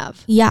don't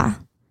have. Yeah.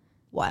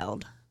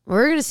 Wild.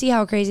 We're gonna see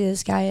how crazy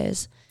this guy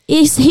is.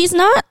 He's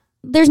not.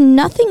 There's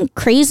nothing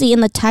crazy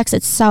in the text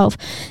itself.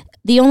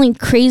 The only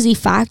crazy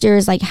factor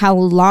is like how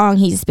long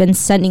he's been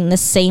sending the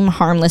same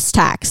harmless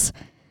text.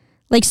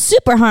 Like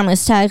super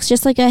harmless text.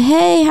 Just like a,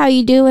 hey, how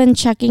you doing?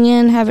 Checking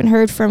in. Haven't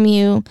heard from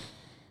you.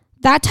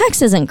 That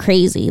text isn't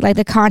crazy. Like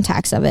the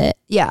context of it.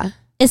 Yeah.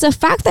 It's the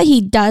fact that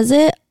he does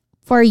it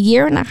for a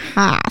year and a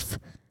half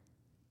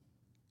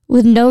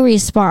with no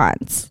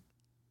response.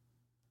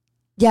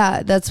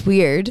 Yeah, that's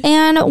weird.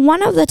 And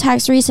one of the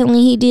texts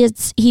recently, he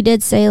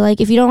did say,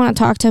 like, if you don't want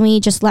to talk to me,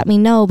 just let me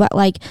know. But,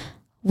 like,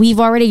 we've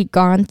already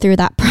gone through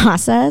that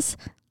process.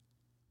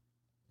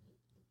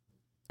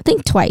 I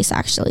think twice,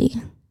 actually.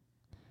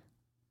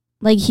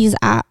 Like,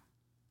 and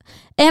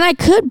I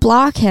could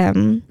block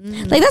him.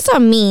 Mm-hmm. Like, that's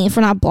on me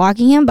for not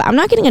blocking him, but I'm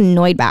not getting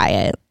annoyed by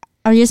it.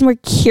 I'm just more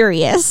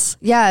curious.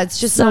 Yeah, it's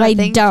just not a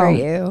thing for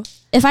you.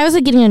 If I was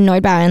like getting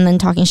annoyed by it and then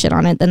talking shit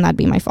on it, then that'd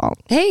be my fault.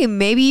 Hey,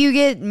 maybe you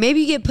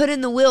get put in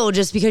the will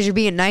just because you're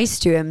being nice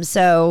to him.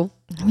 So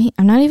I mean,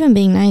 I'm not even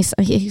being nice.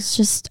 I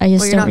just don't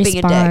respond.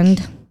 Being a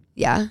dick.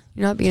 Yeah,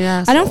 you're not being an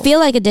asshole. I don't feel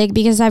like a dick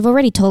because I've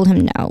already told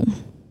him no.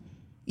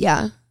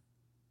 Yeah,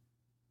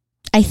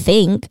 I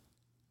think.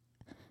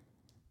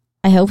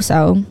 I hope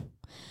so.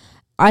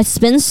 It's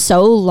been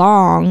so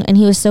long, and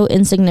he was so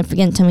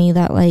insignificant to me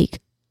that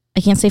like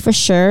I can't say for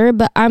sure,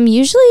 but I'm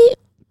usually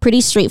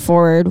pretty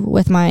straightforward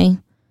with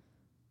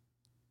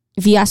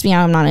if you ask me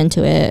out, I'm not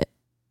into it.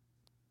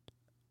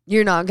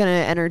 You're not gonna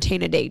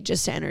entertain a date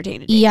just to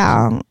entertain a date.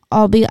 Yeah,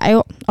 I'll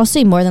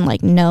say more than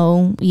like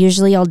no.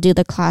 Usually I'll do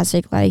the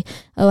classic like,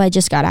 oh, I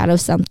just got out of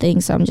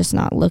something, so I'm just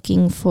not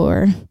looking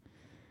for.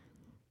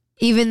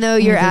 Even though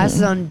your ass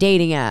is on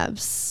dating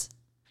apps.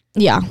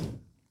 Yeah.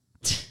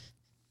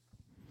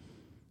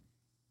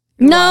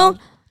 No,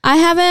 I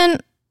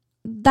haven't.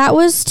 That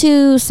was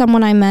to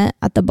someone I met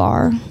at the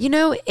bar. You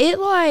know, it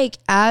like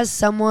as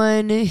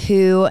someone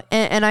who,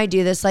 and I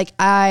do this, like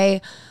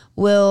I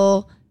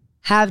will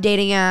have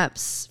dating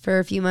apps for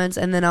a few months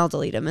and then I'll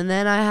delete them and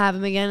then I have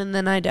them again and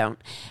then I don't.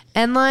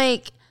 And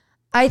like,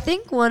 I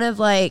think one of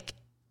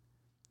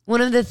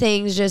the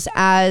things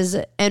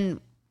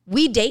and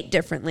we date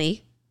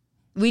differently.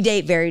 We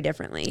date very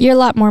differently. You're a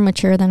lot more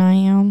mature than I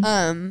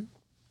am.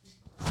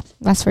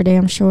 That's for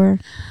damn sure.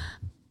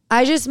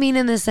 I just mean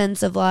in the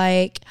sense of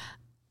like,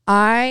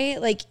 I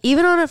like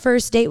even on a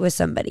first date with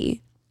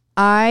somebody,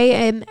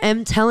 I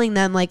am telling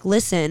them like,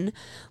 listen,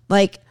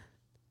 like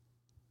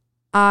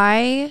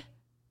I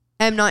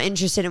am not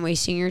interested in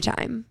wasting your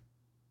time.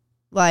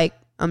 Like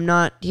I'm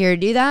not here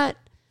to do that.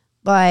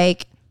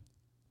 Like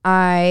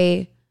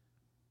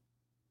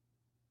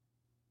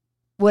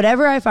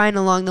whatever I find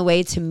along the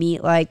way to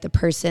meet like the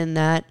person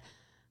that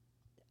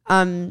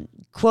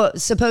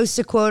supposed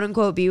to quote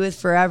unquote be with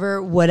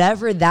forever,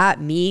 whatever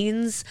that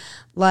means,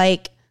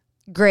 like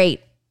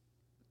great,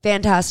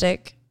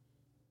 fantastic.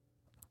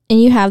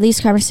 And you have these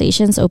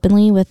conversations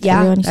openly with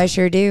everyone? I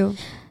sure do.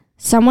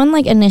 Someone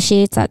like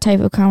initiates that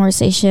type of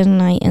conversation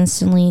and I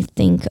instantly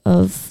think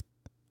of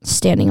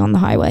standing on the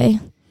highway.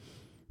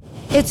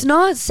 It's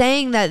not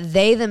saying that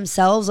they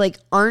themselves like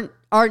are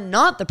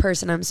not the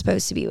person I'm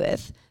supposed to be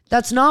with.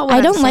 That's not what I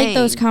I'm don't saying. like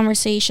those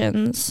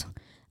conversations.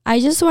 I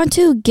just want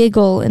to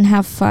giggle and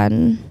have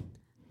fun.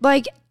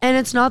 Like, and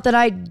it's not that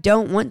I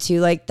don't want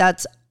to. Like,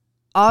 that's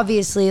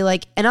obviously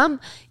like, and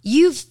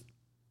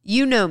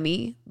you know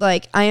me.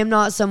 Like, I am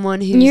not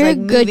someone who's You're like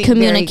a good moving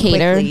communicator.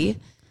 very quickly.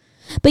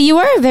 But you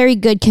are a very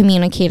good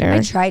communicator. I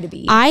try to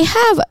be. I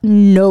have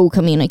no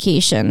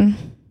communication.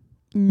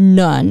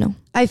 None.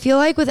 I feel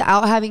like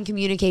without having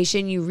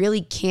communication, you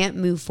really can't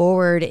move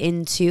forward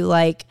into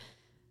like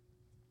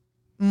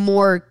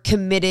more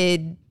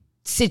committed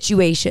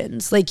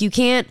situations. Like you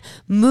can't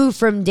move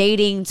from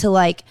dating to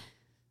like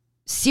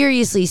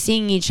seriously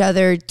seeing each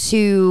other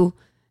to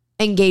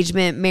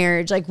engagement,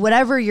 marriage, like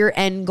whatever your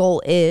end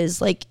goal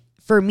is. Like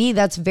for me,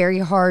 that's very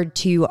hard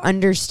to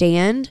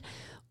understand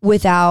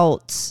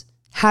without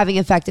having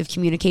effective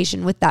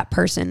communication with that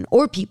person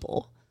or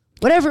people,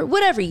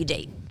 whatever you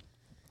date.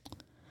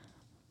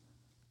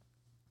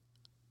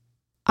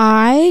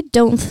 I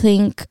don't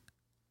think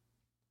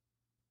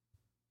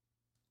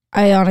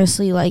I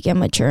honestly like am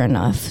mature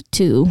enough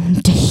to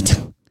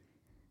date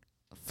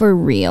for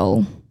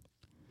real.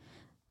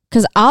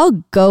 Because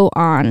I'll go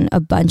on a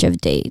bunch of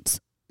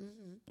dates.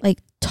 Like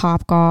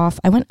Top Golf.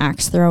 I went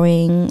axe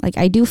throwing. Like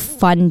I do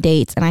fun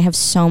dates and I have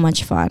so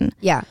much fun.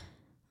 Yeah.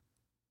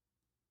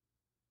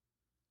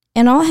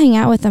 And I'll hang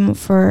out with them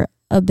for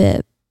a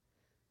bit.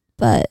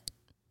 But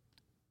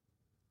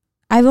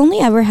I've only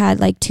ever had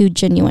like 2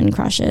 genuine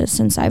crushes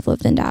since I've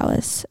lived in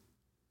Dallas.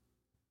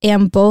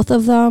 And both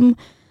of them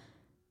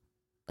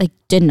like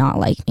did not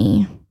like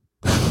me.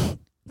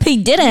 They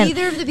didn't.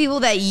 Neither of the people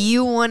that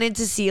you wanted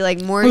to see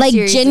like more like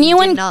seriously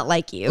genuine, did not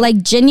like you.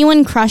 Like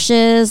genuine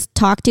crushes.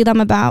 Talked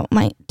about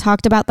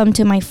them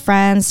to my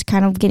friends,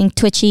 kind of getting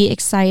twitchy,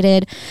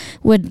 excited,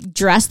 would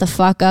dress the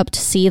fuck up to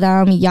see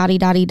them, yada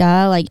yada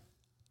da. Like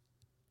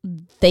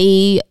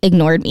they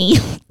ignored me.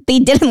 They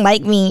didn't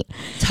like me.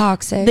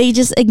 Toxic. They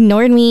just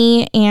ignored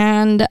me,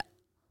 and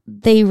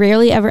they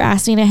rarely ever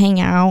asked me to hang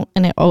out,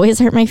 and it always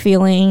hurt my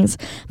feelings.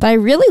 But I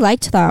really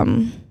liked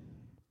them.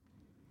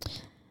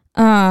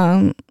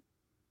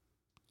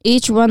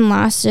 Each one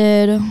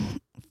lasted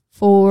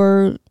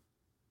for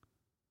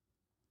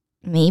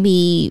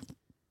maybe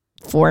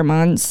 4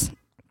 months.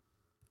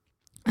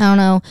 I don't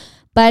know.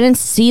 But I didn't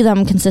see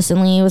them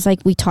consistently. It was like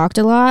we talked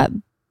a lot,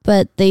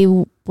 but they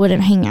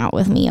wouldn't hang out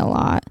with me a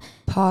lot.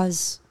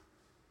 Pause.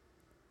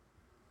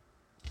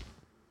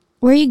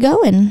 Where are you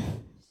going?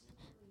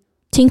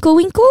 Tinkle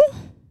Winkle?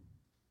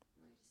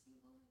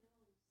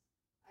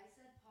 I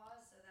said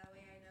pause so that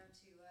way I know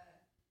to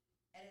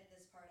edit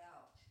this part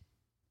out.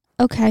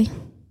 Okay. You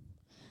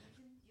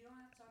don't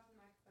have to talk to the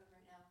microphone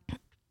right now.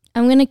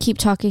 I'm going to keep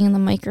talking in the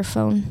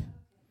microphone.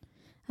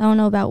 I don't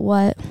know about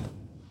what.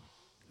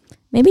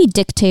 Maybe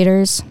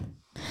dictators.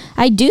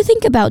 I do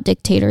think about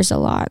dictators a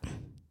lot.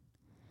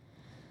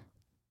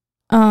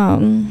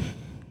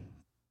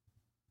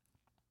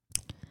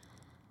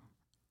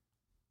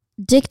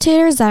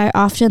 Dictators that I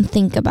often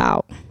think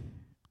about.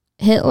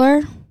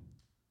 Hitler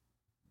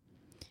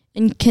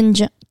and Kim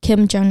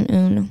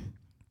Jong-un.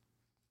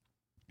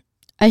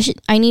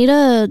 I need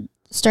to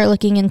start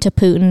looking into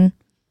Putin.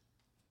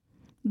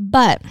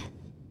 But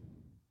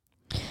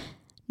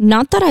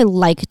not that I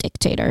like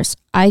dictators.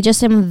 I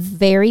just am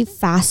very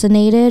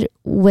fascinated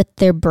with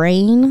their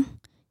brain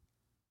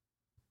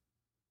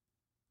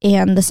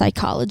and the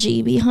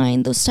psychology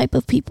behind those type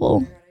of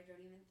people.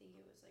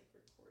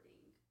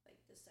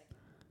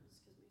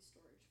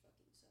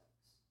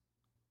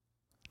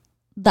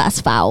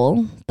 That's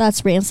foul.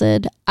 That's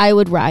rancid. I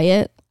would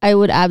riot. I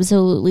would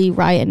absolutely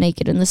riot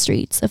naked in the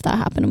streets if that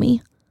happened to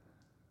me.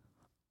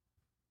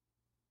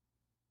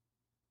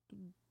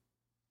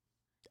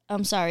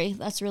 I'm sorry.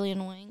 That's really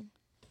annoying.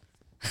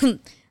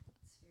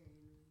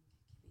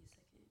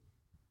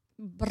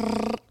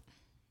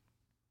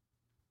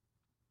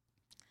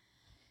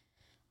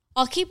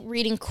 I'll keep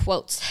reading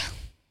quotes.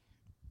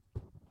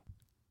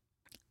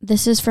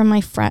 This is from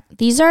my friend.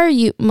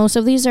 Most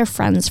of these are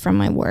friends from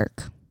my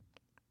work.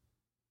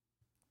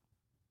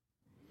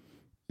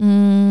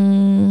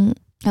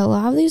 A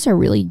lot of these are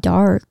really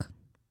dark.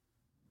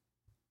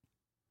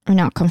 I'm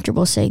not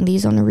comfortable saying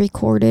these on the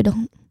record.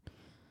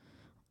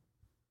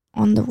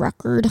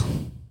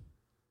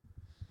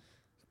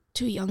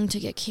 Too young to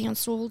get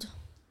canceled.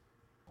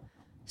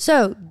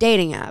 So,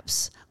 dating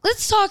apps.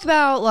 Let's talk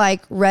about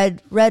like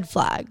red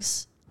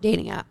flags.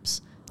 Dating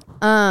apps.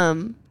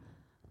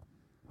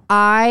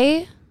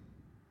 I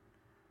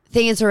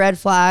think it's a red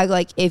flag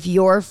like if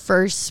your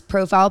first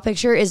profile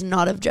picture is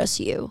not of just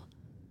you.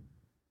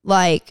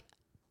 Like,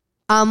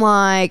 I'm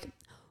like,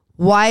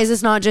 why is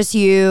this not just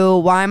you?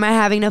 Why am I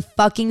having to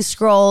fucking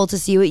scroll to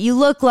see what you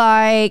look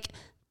like?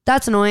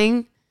 That's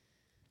annoying.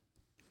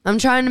 I'm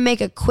trying to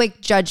make a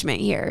quick judgment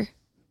here.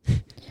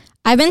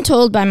 I've been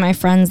told by my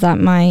friends that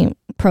my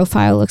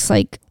profile looks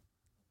like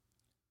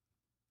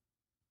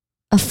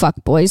a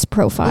fuckboy's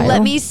profile.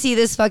 Let me see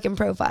this fucking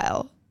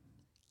profile.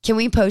 Can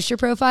we post your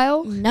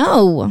profile?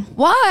 No.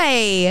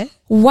 Why?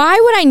 Why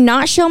would I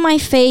not show my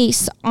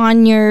face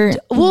on your...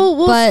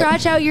 We'll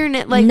scratch out your...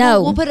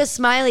 No. We'll put a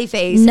smiley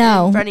face in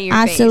front of your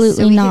face.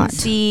 Absolutely so we not. Can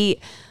see...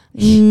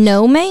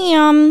 No,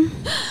 ma'am.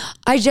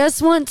 I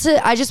just want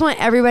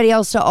everybody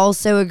else to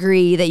also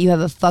agree that you have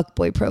a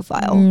fuckboy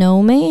profile.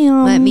 No,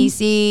 ma'am. Let me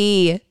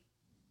see.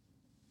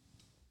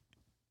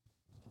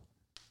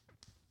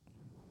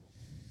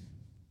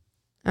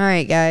 All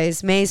right,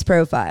 guys. May's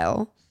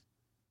profile.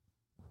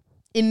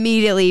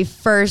 Immediately,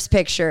 first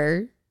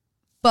picture.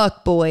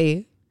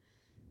 Fuckboy.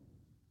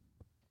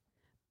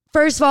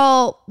 First of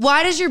all,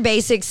 why does your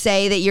basics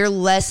say that you're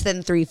less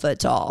than 3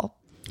 foot tall?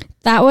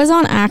 That was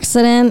on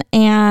accident,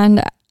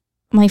 and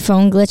my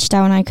phone glitched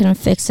out and I couldn't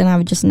fix it, and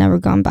I've just never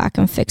gone back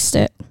and fixed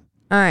it.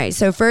 All right,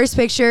 so first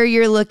picture,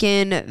 you're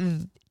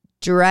looking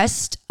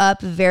dressed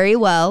up very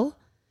well,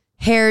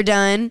 hair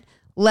done,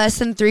 less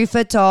than 3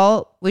 foot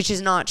tall, which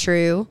is not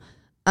true.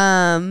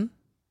 And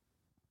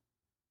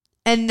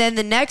then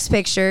the next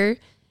picture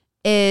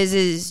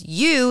is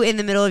you in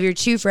the middle of your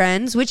two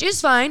friends, which is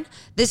fine.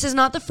 This is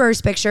not the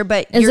first picture,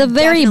 but It's a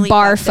very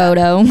bar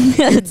photo.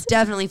 It's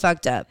definitely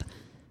fucked up.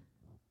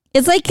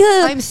 It's like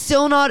I'm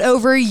still not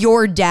over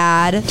your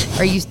dad.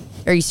 Are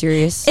you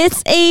serious?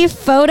 It's a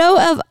photo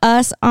of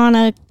us on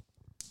a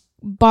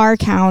bar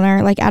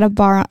counter, like at a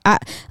bar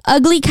at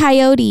Ugly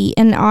Coyote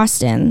in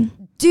Austin.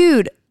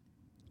 Dude,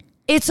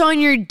 it's on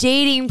your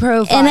dating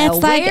profile. And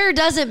it's like, where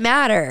does it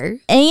matter?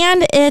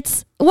 And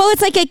it's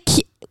like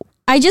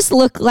I just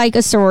look like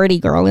a sorority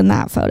girl in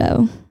that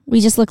photo. We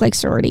just look like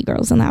sorority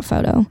girls in that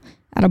photo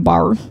at a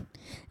bar.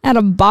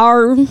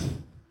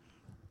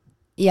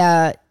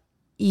 Yeah,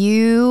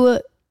 you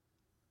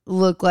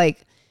look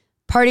like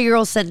Party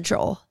Girl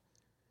Central.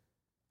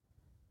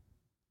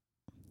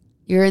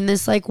 You're in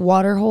this like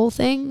water hole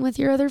thing with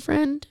your other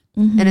friend.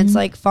 Mm-hmm. And it's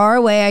like far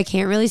away. I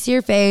can't really see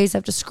your face. I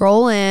have to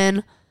scroll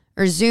in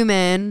or zoom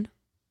in,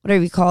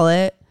 whatever you call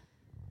it.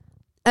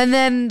 And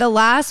then the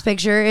last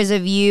picture is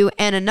of you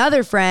and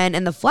another friend,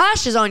 and the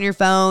flash is on your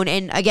phone,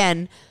 and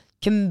again,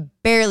 can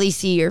barely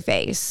see your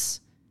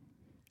face.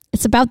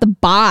 It's about the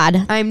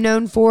bod. I'm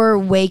known for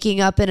waking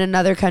up in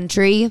another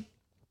country.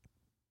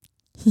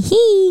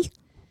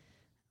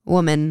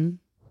 Woman.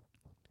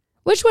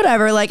 Which,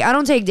 whatever, like, I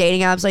don't take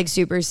dating apps, like,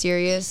 super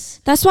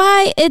serious. That's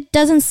why it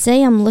doesn't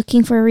say I'm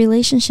looking for a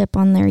relationship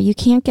on there. You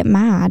can't get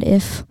mad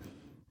if...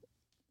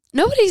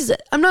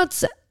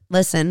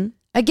 Listen,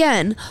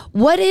 again,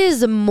 what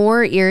is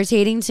more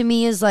irritating to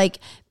me is, like,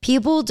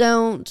 people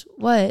don't...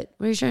 What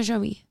are you trying to show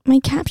me? My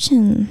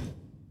caption.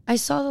 I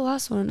saw the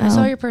last one. I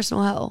saw your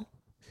personal hell.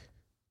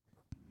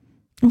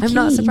 Okay. I'm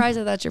not surprised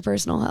that that's your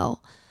personal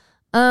hell.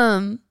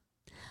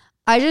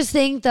 I just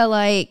think that,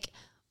 like...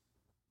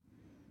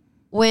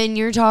 when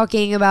you're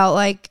talking about,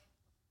 like,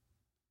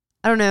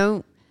 I don't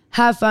know,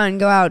 have fun,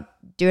 go out,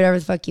 do whatever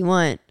the fuck you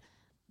want.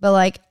 But,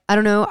 like, I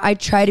don't know, I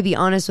try to be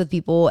honest with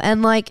people.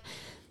 And, like,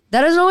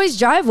 that doesn't always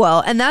jive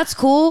well. And that's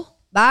cool.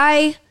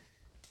 Bye.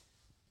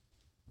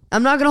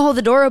 I'm not going to hold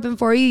the door open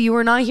for you. You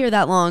were not here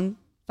that long.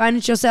 Find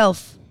it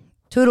yourself.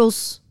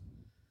 Toodles.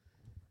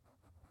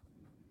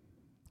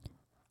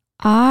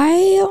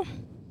 I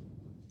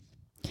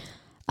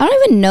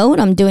don't even know what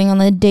I'm doing on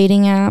the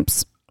dating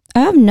apps. I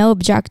have no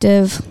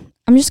objective.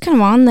 I'm just kind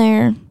of on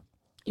there.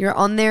 You're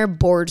on there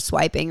bored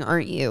swiping,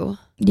 aren't you?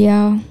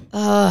 Yeah.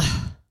 Ugh.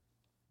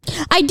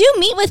 I do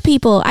meet with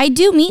people. I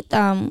do meet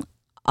them.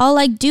 I'll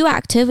like do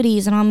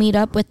activities and I'll meet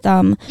up with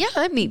them. Yeah,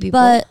 I meet people.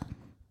 But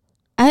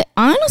I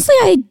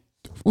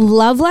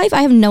love life.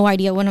 I have no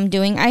idea what I'm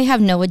doing. I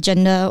have no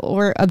agenda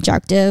or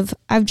objective.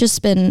 I've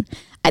been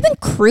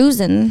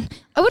cruising.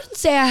 I wouldn't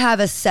say I have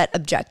a set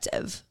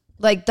objective.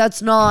 Like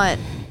that's not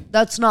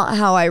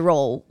how I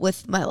roll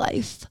with my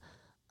life.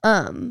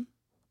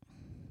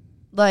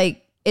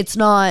 Like it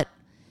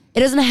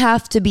doesn't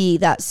have to be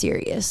that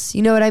serious.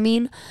 You know what I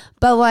mean?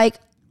 But like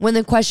when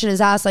the question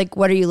is asked, like,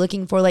 what are you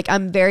looking for? Like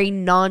I'm very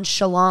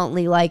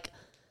nonchalantly, like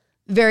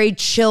very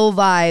chill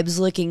vibes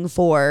looking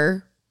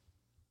for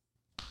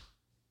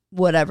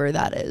whatever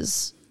that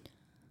is.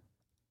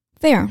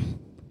 Fair.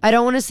 I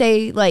don't want to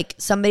say like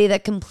somebody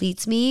that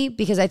completes me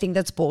because I think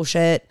that's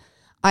bullshit.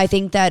 I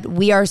think that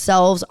we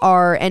ourselves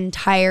are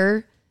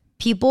entire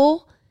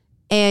people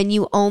and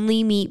you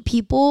only meet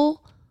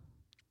people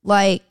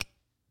like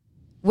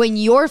when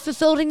you're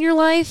fulfilled in your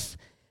life,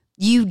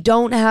 you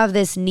don't have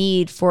this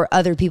need for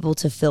other people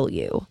to fill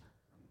you.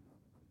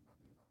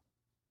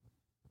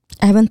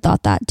 I haven't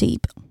thought that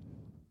deep.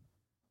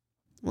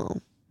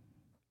 Well,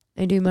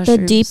 I do mushrooms.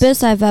 The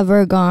deepest I've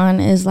ever gone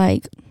is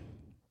like,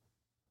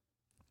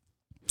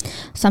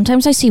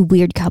 sometimes I see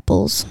weird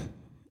couples,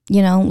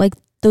 you know, like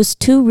those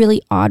two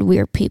really odd,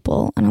 weird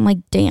people. And I'm like,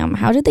 damn,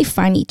 how did they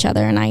find each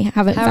other? And I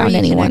haven't found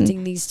anyone. How are you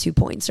connecting these 2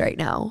 points right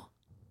now?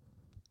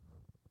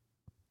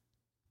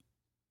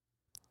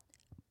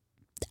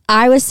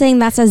 I was saying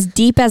that's as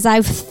deep as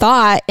I've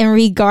thought in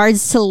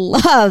regards to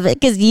love,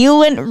 because you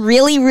went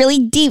really, really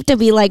deep to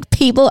be like,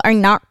 people are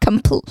not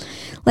complete.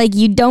 Like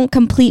you don't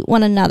complete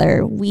one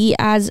another. We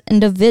as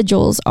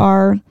individuals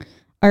are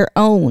our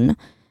own.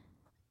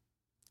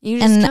 You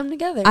just come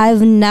together.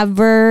 I've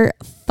never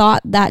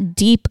thought that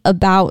deep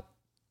about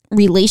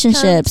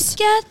relationships.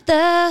 Come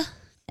together.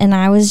 And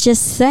I was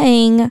just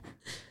saying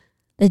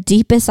the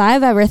deepest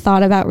I've ever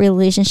thought about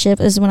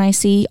relationship is when I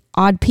see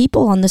odd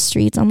people on the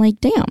streets. I'm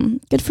like, damn,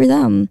 good for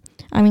them.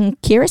 I mean,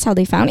 curious how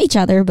they found each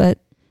other, but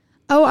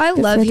oh, I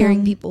love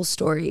hearing people's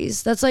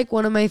stories. That's like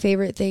one of my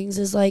favorite things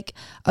is like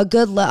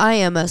I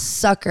am a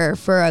sucker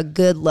for a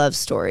good love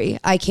story.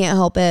 I can't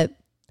help it.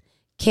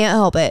 Can't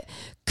help it.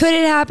 Could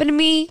it happen to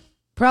me?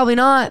 Probably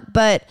not,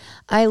 but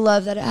I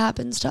love that it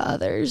happens to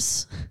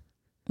others.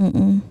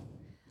 Mm-mm.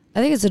 I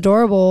think it's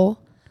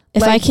adorable.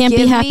 If I can't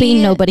be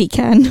happy, nobody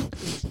can.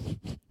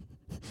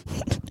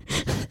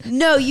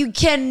 No, you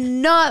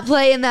cannot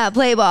play in that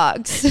play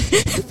box.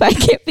 If I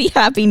can't be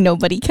happy,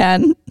 nobody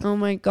can. Oh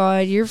my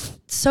God, you're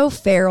so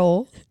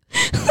feral.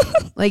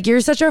 Like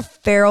you're such a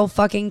feral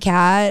fucking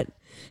cat.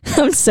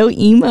 I'm so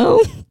emo.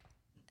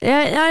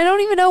 I don't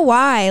even know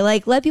why.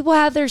 Like let people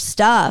have their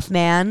stuff,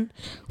 man.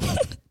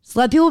 Just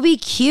let people be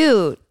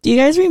cute. Do you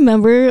guys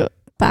remember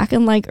back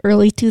in like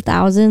early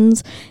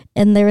 2000s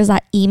and there was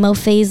that emo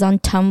phase on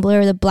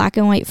Tumblr, the black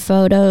and white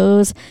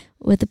photos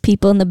with the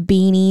people in the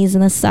beanies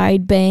and the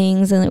side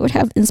bangs, and it would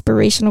have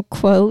inspirational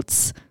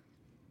quotes?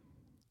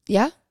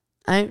 Yeah,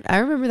 I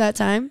remember that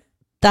time.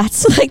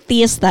 That's like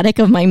the aesthetic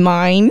of my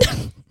mind.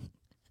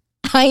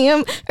 I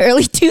am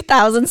early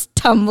 2000s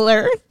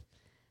Tumblr.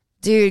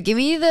 Dude, give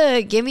me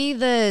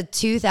the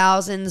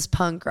 2000s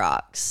punk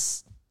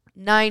rocks.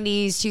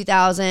 90s,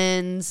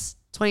 2000s,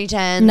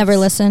 2010s. Never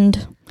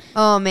listened.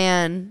 Oh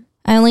man.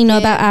 I only know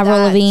about Avril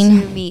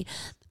Lavigne.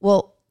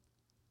 Well,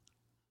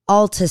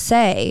 all to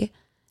say,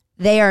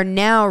 they are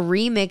now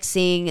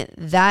remixing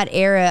that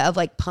era of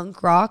like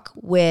punk rock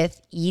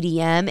with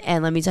EDM,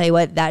 and let me tell you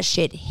what, that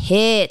shit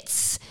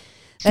hits.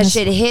 That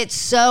shit hits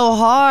so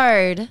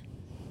hard.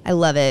 I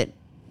love it.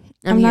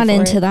 I'm not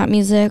into that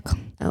music.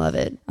 I love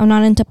it. I'm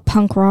not into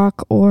punk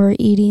rock or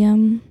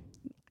EDM.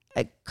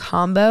 A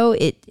combo,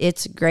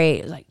 it's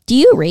great. Like, do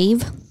you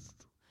rave?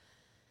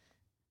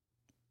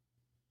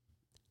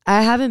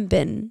 I haven't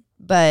been,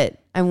 but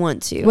I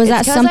want to. Was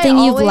that something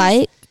you've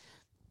liked?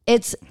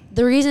 It's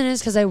the reason is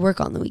because I work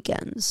on the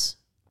weekends.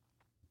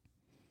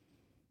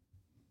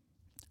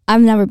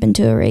 I've never been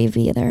to a rave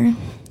either.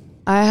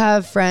 I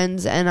have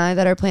friends and I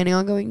that are planning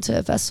on going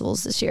to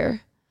festivals this year.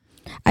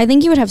 I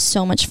think you would have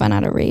so much fun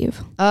at a rave.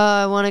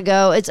 I want to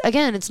go.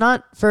 It's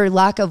not for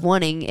lack of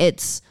wanting.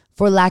 It's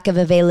for lack of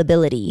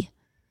availability.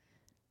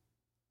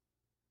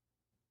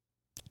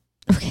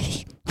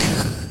 Okay.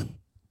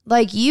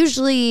 Like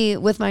usually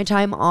with my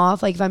time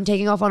off, like if I'm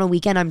taking off on a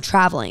weekend, I'm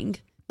traveling.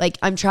 Like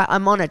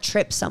I'm on a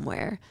trip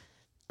somewhere.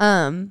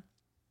 And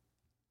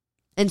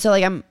so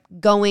like I'm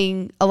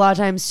going a lot of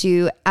times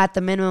to, at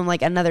the minimum,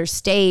 like another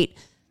state,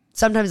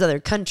 sometimes other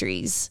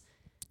countries.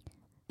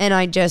 And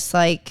I just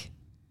like,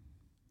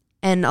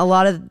 and a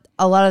lot of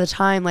the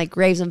time, like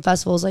raves and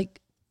festivals like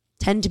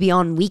tend to be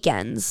on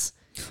weekends.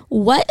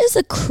 What is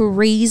the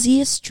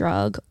craziest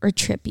drug or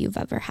trip you've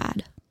ever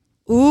had?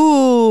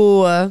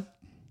 Ooh. I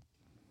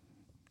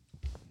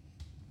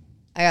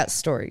got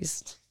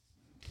stories.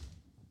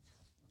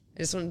 I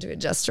just wanted to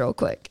adjust real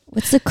quick.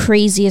 What's the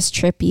craziest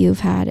trip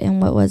you've had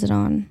and what was it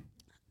on?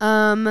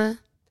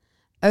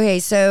 Okay,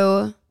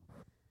 so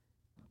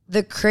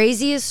the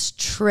craziest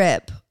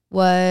trip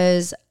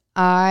was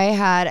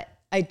I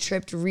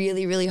tripped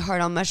really, really hard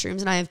on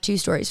mushrooms, and I have two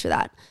stories for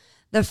that.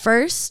 The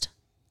first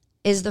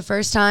is the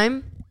first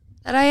time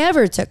that I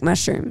ever took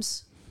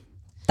mushrooms.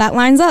 That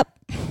lines up.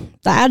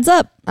 That adds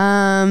up.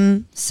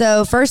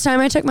 So first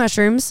time I took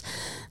mushrooms,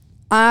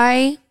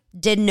 I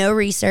did no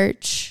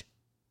research,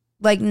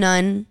 like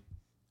none.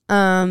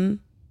 I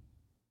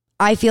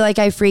feel like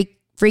I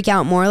freak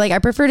out more. Like I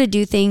prefer to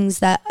do things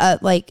that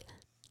like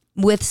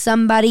with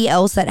somebody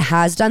else that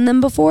has done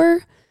them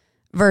before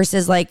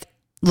versus like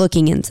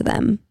looking into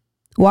them.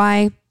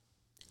 Why?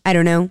 I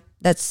don't know.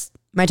 That's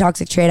my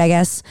toxic trait, I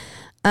guess.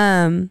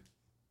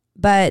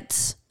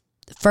 But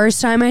first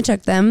time I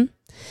took them,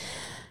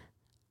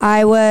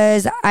 I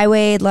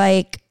weighed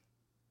like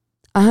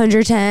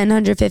 110,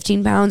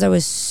 115 pounds. I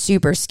was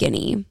super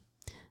skinny.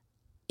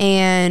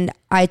 And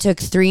I took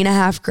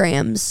 3.5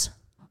 grams.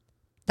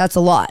 That's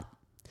a lot.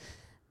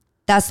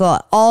 That's a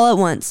lot. All at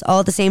once, all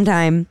at the same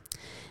time.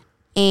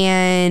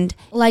 And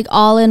like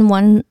all in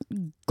one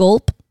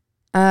gulp?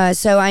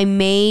 So I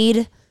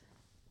made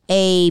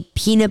a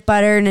peanut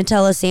butter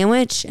Nutella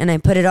sandwich and I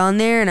put it on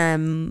there,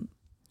 and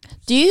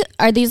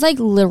are these like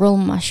literal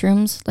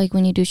mushrooms? Like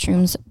when you do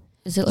shrooms,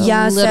 is it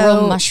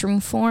literal mushroom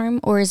form,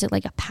 or is it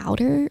like a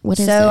powder? What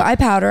is it? So I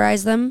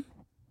powderize them.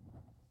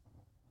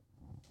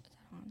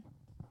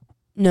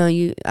 No,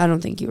 I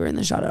don't think you were in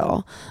the shot at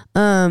all.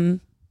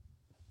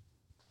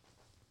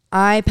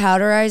 I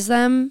powderize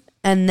them,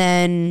 and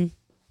then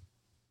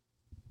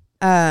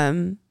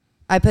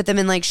I put them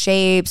in like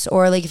shapes,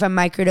 or like if I'm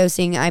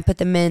microdosing, I put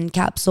them in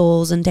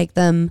capsules and take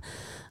them.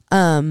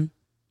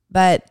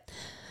 But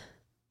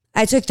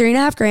I took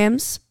 3.5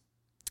 grams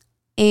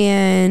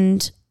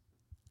and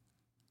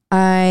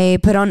I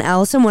put on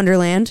Alice in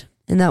Wonderland,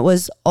 and that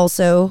was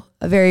also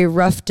a very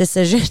rough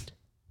decision.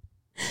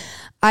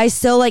 I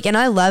still like, and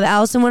I love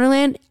Alice in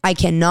Wonderland. I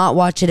cannot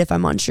watch it if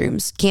I'm on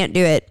shrooms. Can't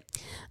do it.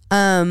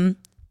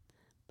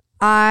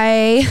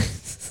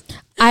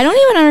 I don't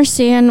even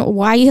understand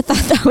why you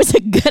thought that was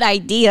a good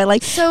idea.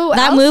 Like, so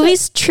that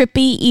movie's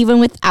trippy even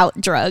without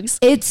drugs.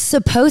 It's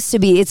supposed to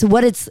be. It's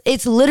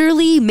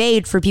literally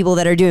made for people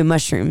that are doing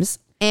mushrooms.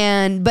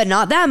 But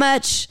not that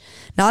much.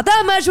 Not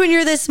that much when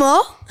you're this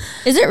small.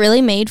 Is it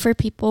really made for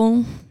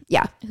people?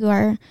 Yeah. Who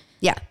are?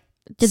 Yeah.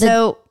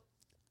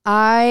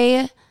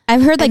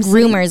 I've heard like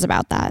rumors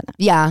about that.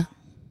 Yeah.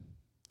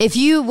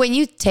 When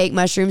you take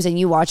mushrooms and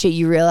you watch it,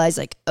 you realize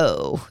like,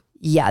 oh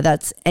yeah,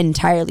 that's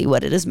entirely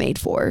what it is made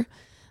for.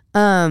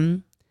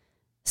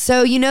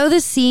 So you know the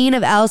scene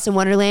of Alice in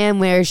Wonderland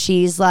where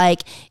she's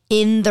like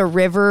in the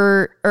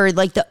river or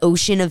like the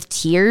ocean of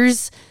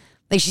tears?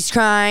 Like she's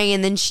crying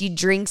and then she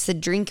drinks the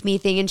drink me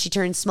thing and she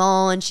turns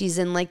small and she's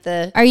in like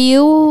the... Are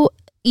you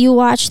You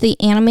watch the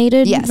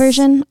animated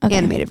version? Okay.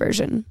 Animated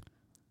version.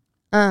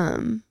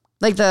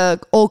 Like the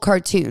old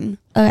cartoon.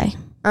 Okay.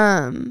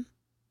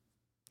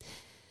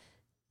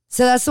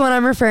 So that's the one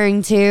I'm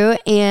referring to.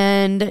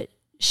 And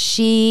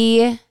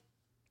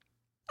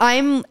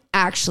I'm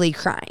actually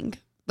crying.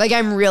 Like,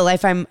 I'm real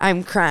life,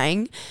 I'm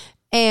crying.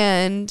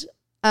 And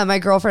my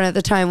girlfriend at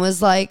the time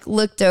was like,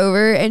 looked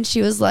over and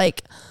she was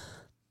like,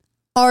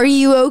 are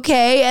you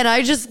okay? And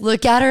I just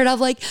look at her and I'm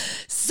like,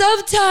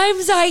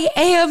 sometimes I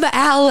am,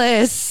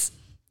 Alice.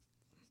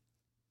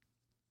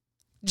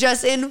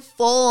 Just in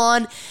full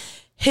on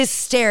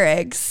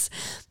hysterics.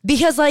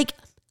 Because like,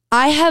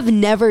 I have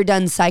never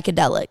done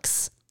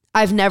psychedelics.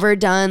 I've never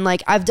done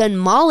I've done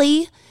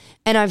Molly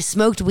and I've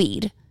smoked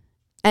weed.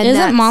 And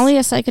isn't Molly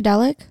a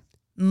psychedelic?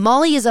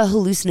 Molly is a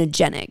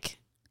hallucinogenic.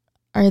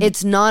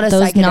 It's not a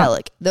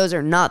psychedelic. Those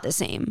are not the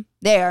same.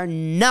 They are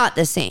not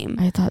the same.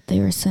 I thought they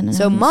were synonyms.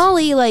 So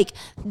Molly,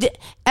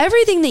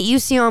 everything that you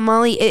see on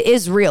Molly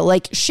is real.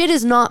 Like, shit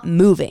is not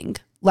moving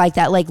like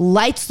that. Like,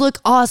 lights look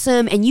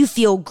awesome and you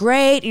feel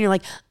great and you're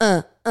like,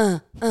 and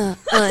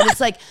it's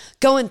like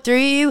going through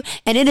you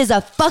and it is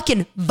a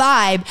fucking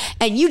vibe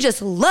and you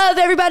just love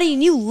everybody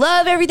and you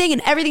love everything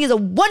and everything is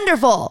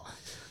wonderful.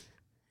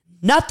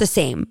 Not the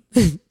same.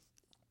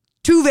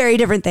 Two very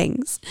different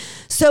things.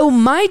 So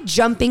my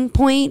jumping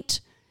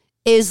point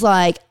is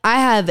like, I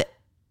have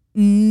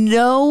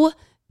no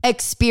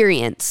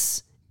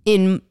experience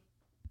in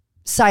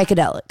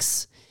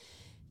psychedelics.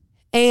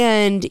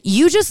 And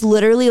you just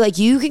literally,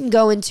 you can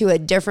go into a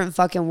different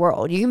fucking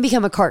world. You can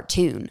become a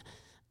cartoon.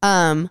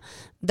 The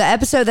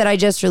episode that I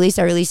just released,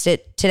 I released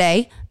it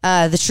today.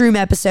 The Shroom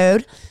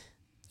episode.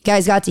 You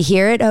guys got to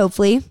hear it,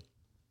 hopefully.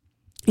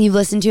 You've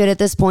listened to it at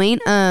this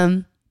point.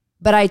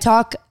 But I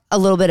talk a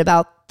little bit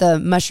about the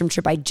mushroom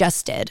trip I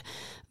just did.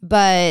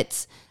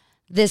 But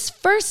this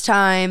first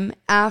time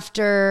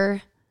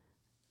after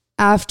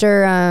how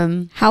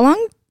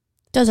long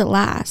does it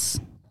last?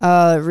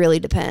 It really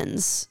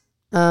depends.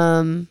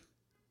 My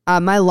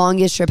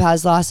longest trip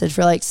has lasted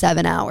for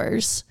 7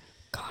 hours.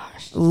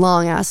 Gosh.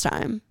 Long ass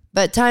time.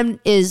 But time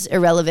is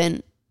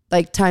irrelevant.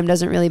 Time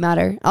doesn't really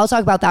matter. I'll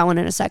talk about that one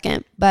in a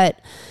second. But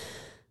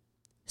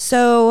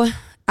so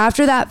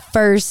after that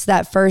first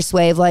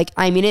wave,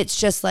 it's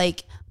just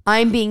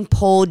I'm being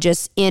pulled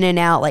just in and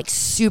out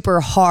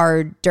super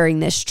hard during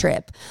this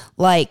trip.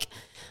 I'm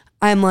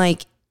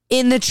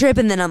in the trip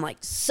and then I'm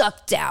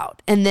sucked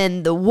out and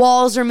then the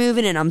walls are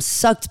moving and I'm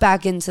sucked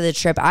back into the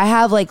trip. I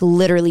have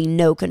literally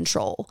no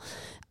control.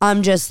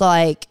 I'm just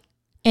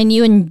and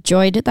you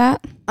enjoyed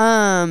that?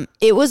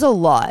 It was a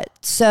lot.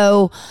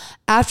 So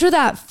after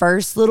that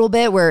first little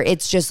bit where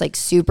it's just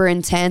super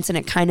intense and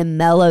it kind of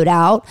mellowed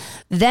out,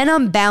 then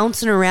I'm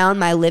bouncing around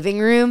my living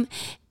room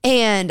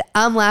and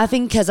I'm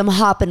laughing because I'm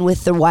hopping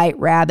with the white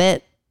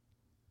rabbit.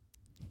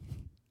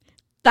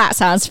 That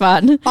sounds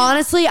fun.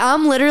 Honestly,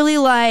 I'm literally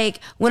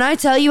when I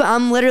tell you,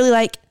 I'm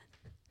literally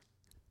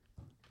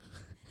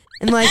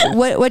and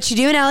what you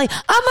doing, Allie? I'm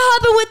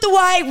hopping with the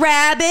white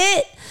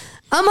rabbit.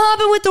 I'm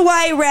hopping with the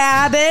white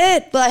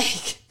rabbit.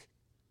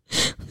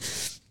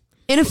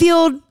 In a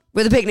field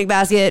with a picnic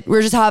basket.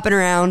 We're just hopping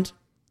around.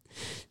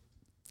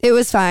 It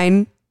was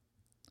fine.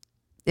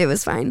 That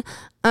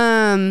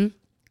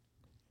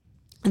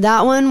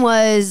one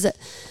was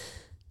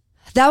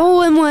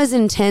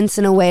intense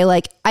in a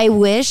way. I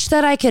wish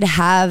that I could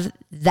have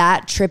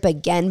that trip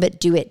again, but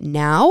do it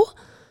now.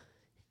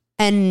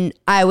 And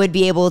I would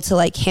be able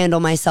to handle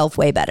myself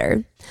way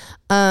better.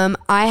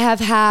 I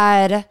have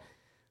had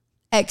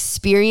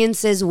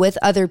experiences with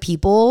other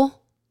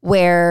people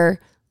where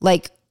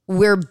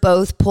we're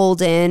both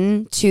pulled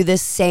in to the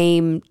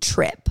same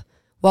trip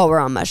while we're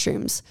on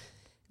mushrooms.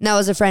 And that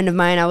was a friend of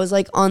mine. I was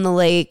on the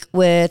lake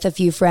with a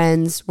few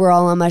friends. We're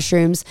all on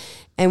mushrooms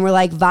and we're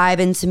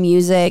vibing to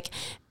music.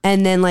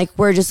 And then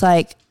we're just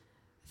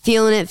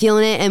feeling it.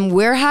 And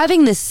we're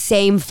having the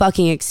same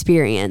fucking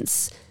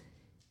experience.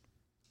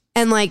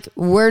 And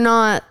we're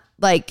not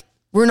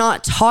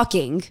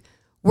talking.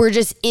 We're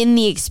just in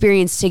the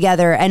experience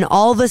together. And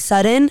all of a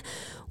sudden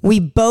we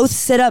both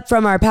sit up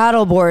from our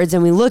paddle boards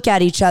and we look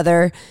at each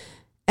other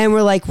and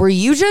we're were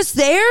you just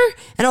there?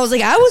 And I was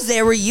I was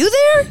there. Were you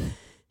there?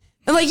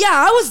 I'm yeah,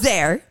 I was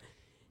there.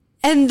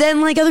 And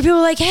then other people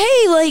are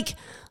hey,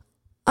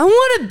 I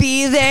want to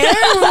be there.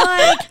 And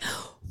we're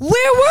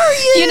where were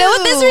you? You know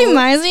what this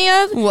reminds me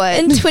of? What?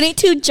 In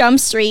 22 Jump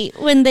Street,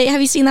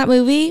 have you seen that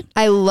movie?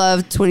 I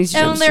love 22 Jump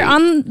Street. And they're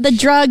on the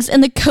drugs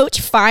and the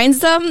coach finds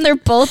them. They're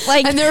both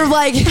and they're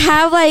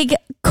have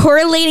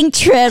correlating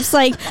trips.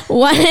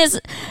 One is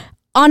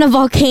on a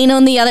volcano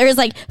and the other is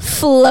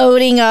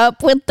floating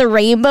up with the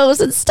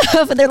rainbows and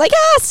stuff. And they're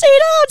stay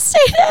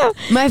down.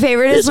 My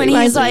favorite is when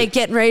he's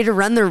getting ready to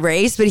run the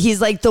race, but he's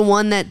the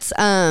one that's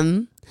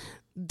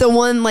the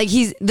one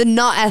he's the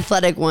not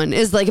athletic one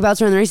is about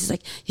to run the race. He's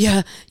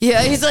yeah.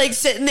 He's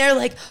sitting there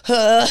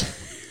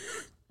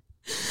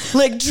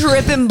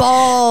tripping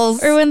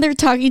balls. Or when they're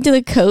talking to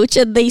the coach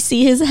and they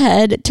see his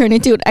head turn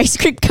into an ice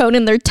cream cone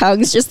and their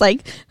tongues just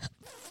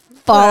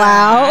fall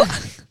out.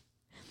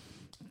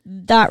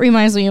 That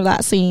reminds me of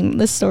that scene,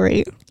 this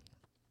story.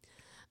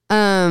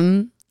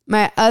 My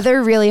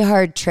other really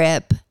hard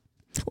trip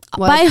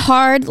was, by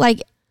hard,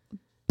 like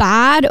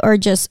bad or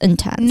just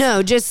intense?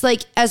 No, just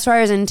like as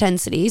far as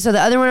intensity. So the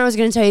other one I was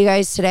going to tell you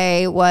guys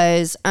today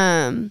was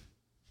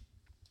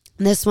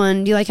this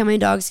one. Do you like how my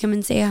dogs come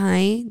and say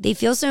hi? They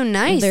feel so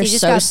nice. They're they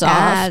just so got soft.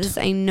 baths.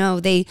 I know.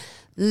 They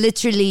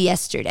literally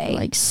yesterday.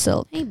 Like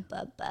silk. Hey,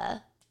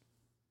 Bubba.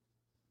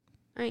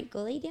 All right,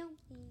 go lay down,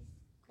 please.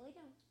 Go lay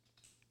down.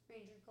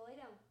 Ranger, go lay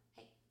down.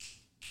 Hey.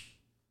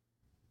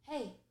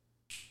 Hey.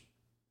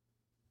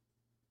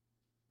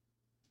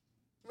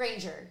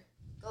 Ranger,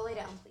 go lay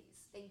down, please.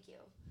 Thank you.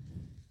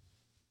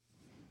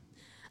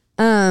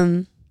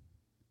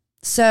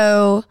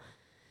 So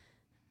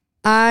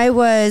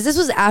this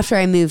was after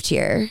I moved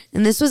here,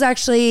 and this was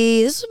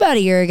about a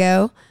year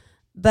ago,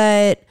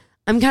 but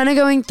I'm kind of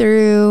going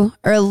through,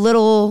 or a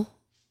little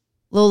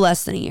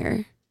less than a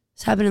year.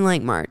 It's happened in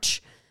like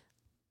March.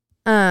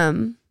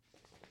 But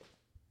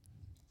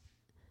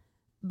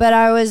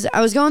I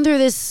was going through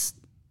this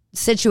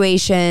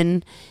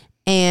situation,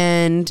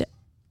 and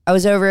I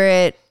was over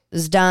it,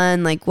 was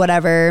done, like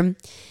whatever.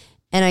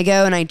 And I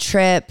go and I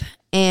trip,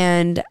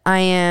 and I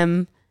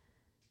am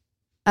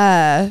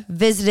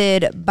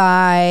visited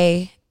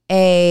by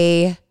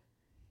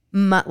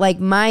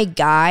my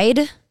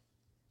guide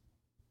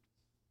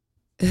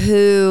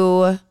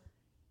who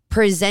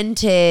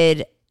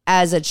presented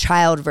as a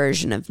child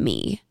version of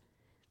me.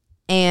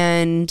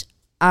 And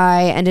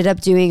I ended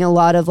up doing a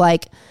lot of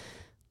like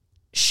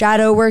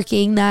shadow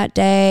working that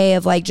day,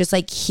 of like just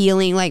like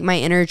healing like my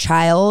inner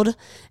child,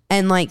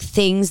 and like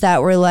things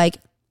that were like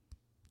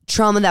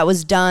trauma that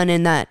was done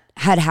and that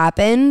had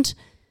happened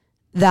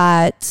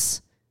that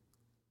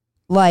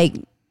like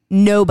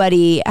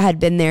nobody had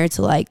been there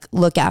to like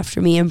look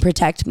after me and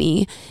protect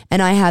me.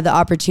 And I had the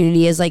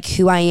opportunity as like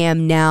who I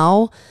am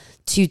now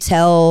to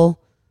tell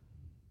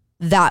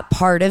that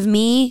part of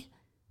me,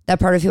 that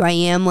part of who I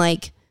am,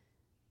 like,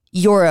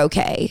 you're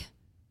okay.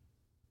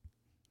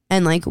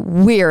 And like,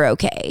 we're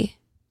okay.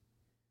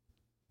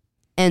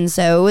 And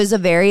so it was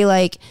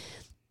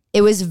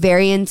it was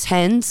very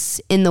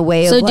intense in the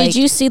way of like. So did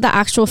you see the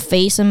actual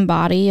face and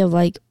body of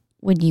like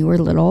when you were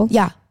little?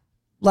 Yeah.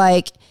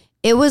 Like,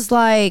 it was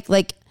like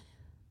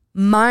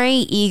my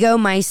ego,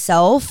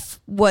 myself,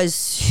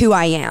 was who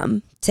I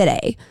am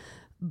today.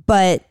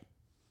 But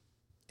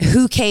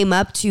who came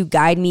up to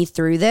guide me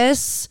through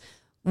this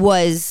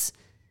was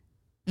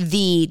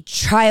the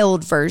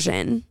child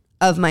version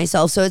of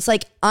myself. So it's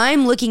like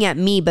I'm looking at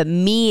me, but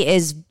me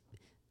is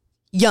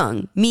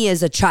young. Me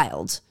is a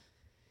child.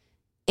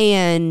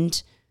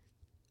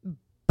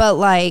 But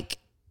like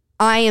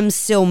I am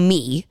still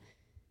me.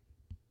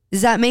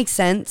 Does that make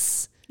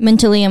sense?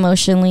 Mentally,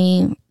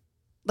 emotionally.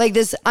 Like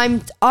this,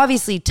 I'm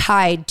obviously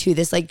tied to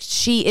this. Like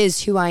she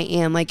is who I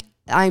am. Like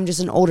I'm just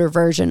an older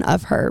version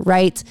of her,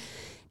 right?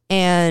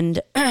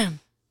 And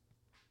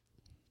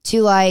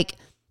to like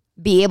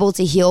be able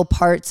to heal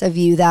parts of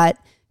you that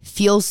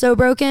feel so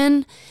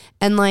broken.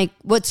 And like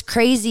what's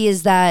crazy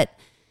is that,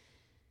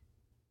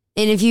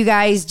 and if you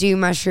guys do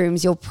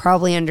mushrooms, you'll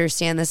probably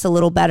understand this a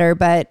little better,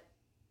 but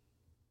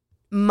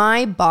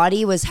my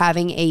body was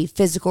having a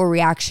physical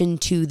reaction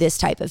to this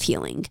type of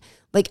healing.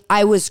 Like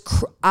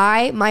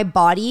my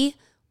body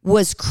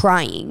was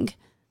crying,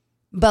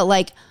 but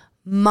like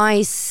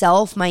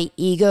myself, my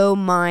ego,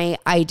 my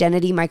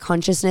identity, my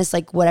consciousness,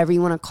 like whatever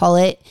you want to call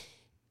it,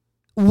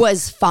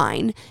 was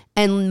fine.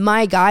 And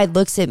my guide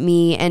looks at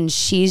me and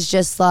she's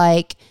just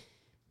like,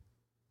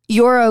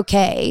 you're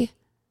okay.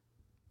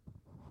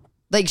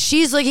 Like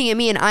she's looking at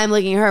me and I'm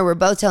looking at her. We're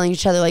both telling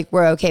each other like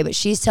we're okay. But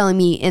she's telling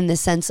me in the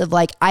sense of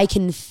like, I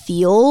can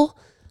feel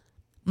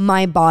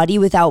my body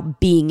without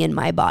being in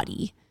my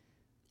body.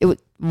 It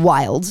was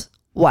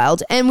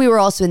wild. And we were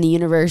also in the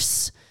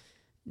universe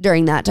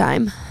during that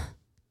time.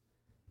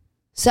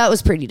 So that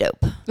was pretty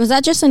dope. Was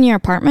that just in your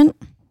apartment?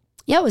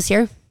 Yeah, it was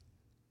here.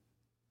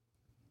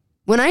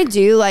 When I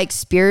do like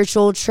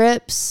spiritual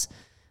trips,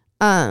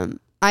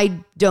 I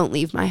don't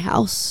leave my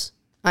house.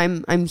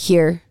 I'm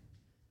here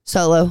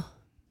solo.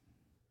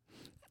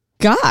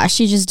 Gosh,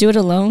 you just do it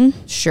alone?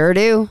 Sure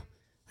do.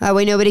 That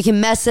way nobody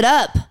can mess it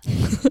up.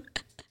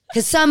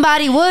 Because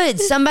somebody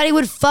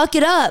would fuck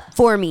it up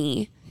for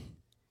me.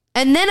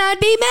 And then I'd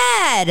be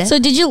mad. So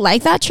did you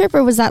like that trip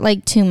or was that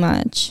like too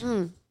much?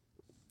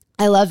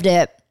 I loved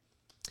it.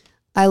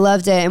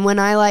 And when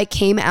I like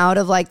came out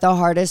of like the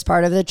hardest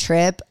part of the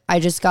trip, I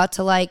just got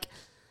to like,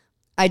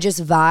 I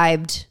just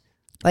vibed.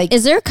 Like,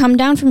 is there a come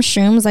down from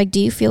shrooms? Like, do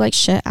you feel like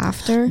shit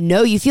after?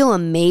 No, you feel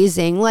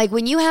amazing. Like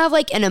when you have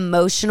like an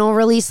emotional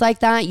release like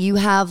that, you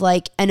have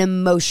like an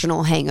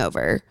emotional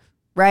hangover,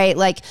 right?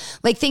 Like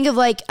think of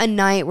like a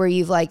night where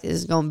you've like, this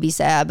is going to be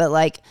sad, but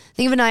like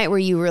think of a night where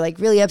you were like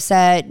really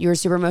upset, you were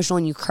super emotional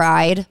and you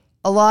cried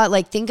a lot.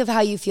 Like think of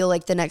how you feel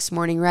like the next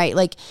morning, right?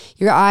 Like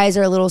your eyes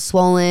are a little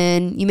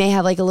swollen. You may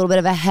have like a little bit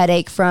of a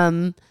headache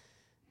from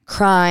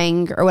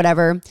crying or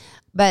whatever,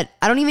 but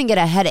I don't even get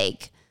a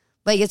headache.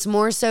 Like it's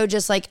more so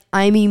just like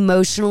I'm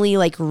emotionally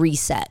like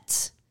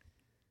reset.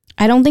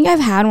 I don't think I've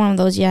had one of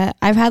those yet.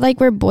 I've had like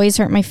where boys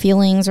hurt my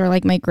feelings or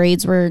like my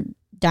grades were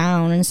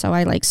down and so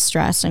I like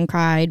stressed and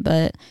cried,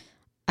 but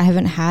I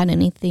haven't had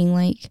anything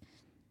like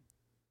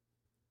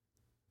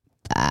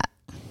that.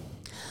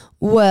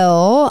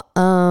 Well,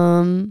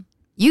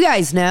 you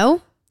guys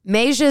know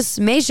May's just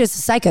a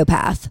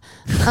psychopath.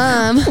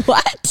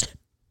 What?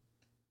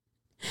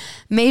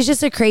 May's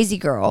just a crazy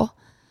girl.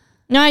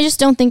 No, I just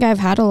don't think I've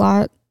had a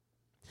lot.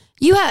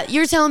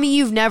 You're telling me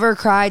you've never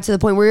cried to the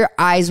point where your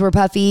eyes were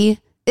puffy?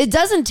 It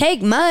doesn't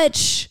take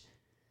much.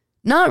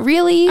 Not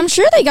really. I'm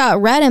sure they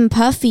got red and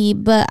puffy,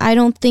 but I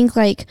don't think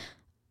like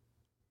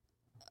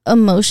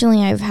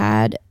emotionally I've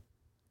had.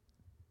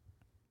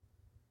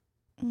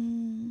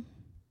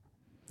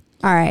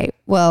 All right.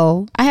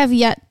 Well, I have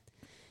yet.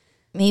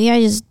 Maybe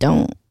I just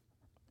don't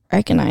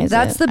recognize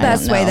that's it. the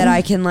best way that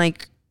I can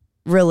like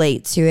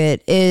relate to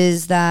it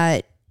is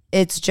that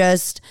it's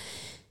just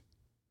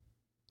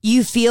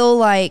you feel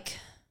like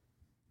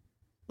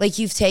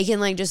you've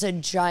taken like just a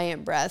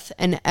giant breath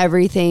and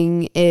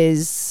everything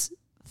is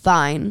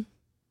fine.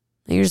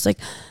 And you're just like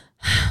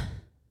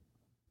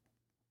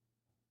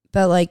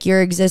but like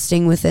you're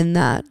existing within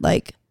that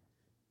like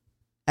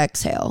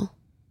exhale.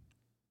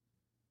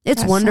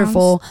 It's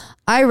wonderful.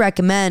 I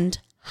recommend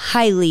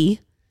highly.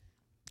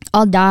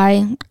 I'll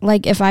die.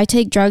 Like if I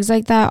take drugs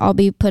like that, I'll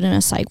be put in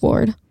a psych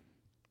ward.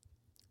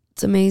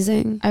 It's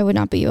amazing. I would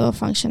not be able to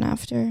function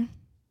after.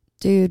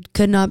 Dude,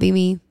 could not be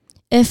me.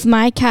 If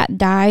my cat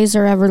dies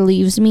or ever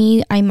leaves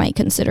me, I might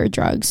consider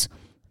drugs.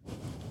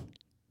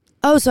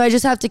 Oh, so I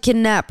just have to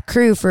kidnap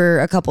Crew for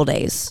a couple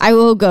days. I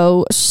will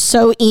go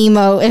so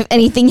emo if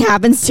anything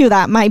happens to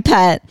my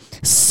pet.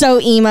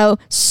 So emo,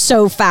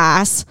 so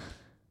fast.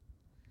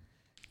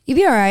 You'd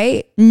be all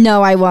right.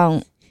 No, I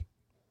won't.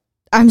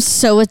 I'm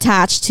so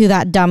attached to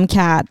that dumb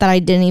cat that I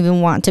didn't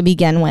even want to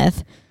begin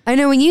with. I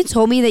know when you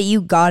told me that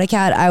you got a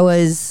cat, I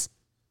was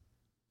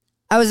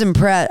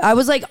impressed. I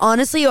was like,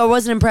 honestly, I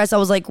wasn't impressed. I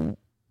was like,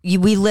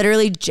 we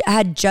literally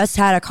had just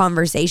had a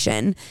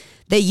conversation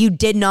that you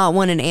did not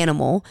want an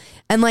animal.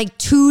 And like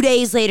 2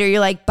 days later,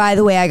 you're like, by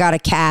the way, I got a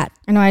cat.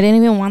 I know, I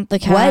didn't even want the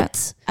cat.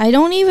 What? I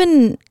don't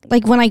even,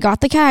 like when I got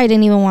the cat, I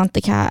didn't even want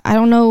the cat. I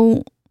don't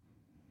know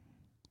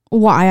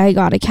why I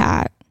got a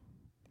cat.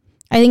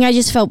 I think I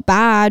just felt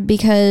bad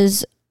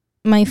because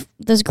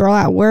this girl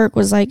at work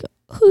was like,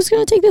 who's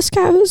going to take this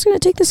cat? Who's going to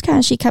take this cat?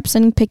 And she kept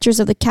sending pictures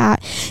of the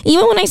cat.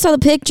 Even when I saw the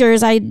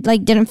pictures, I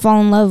like didn't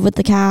fall in love with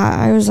the cat.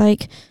 I was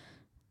like,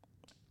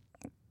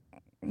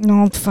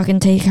 no, I'll fucking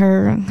take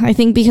her. I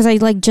think because I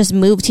like just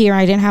moved here,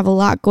 I didn't have a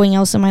lot going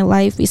else in my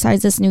life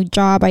besides this new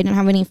job. I didn't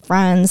have any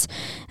friends.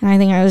 And I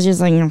think I was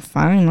just like,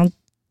 fine, I'll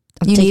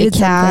take a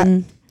cat.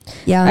 Something.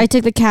 Yeah. I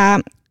took the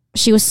cat.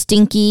 She was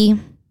stinky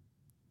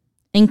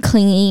and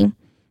clingy.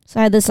 So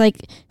I had this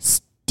like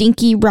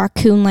stinky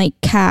raccoon like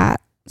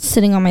cat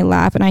sitting on my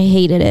lap and I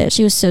hated it.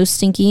 She was so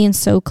stinky and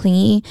so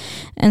clingy.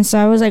 And so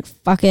I was like,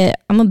 fuck it.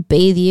 I'm gonna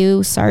bathe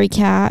you. Sorry,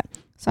 cat.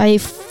 So I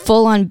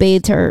full on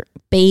bathed her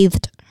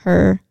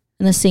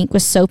in the sink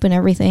with soap and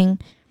everything.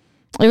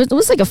 It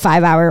was like a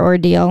 5-hour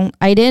ordeal.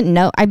 I didn't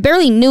know. I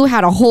barely knew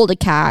how to hold a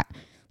cat,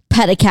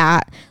 pet a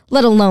cat,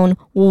 let alone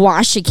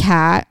wash a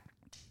cat.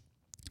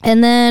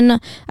 And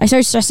then I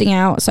started stressing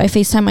out. So I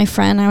FaceTimed my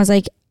friend. I was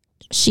like,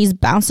 she's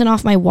bouncing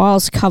off my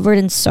walls covered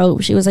in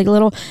soap. She was like a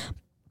little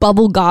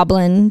bubble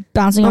goblin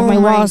bouncing off my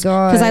walls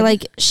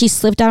because she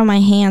slipped out of my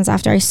hands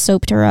after I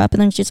soaped her up,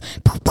 and then she's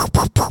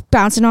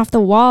bouncing off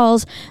the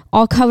walls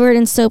all covered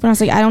in soap. And I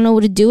was like, I don't know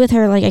what to do with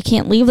her. Like, I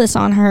can't leave this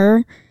on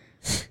her.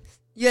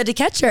 You had to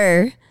catch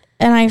her.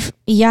 And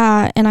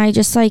I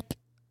just like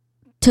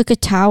took a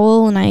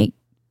towel and I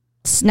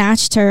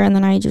snatched her, and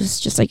then I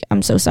just like,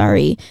 I'm so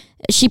sorry.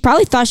 She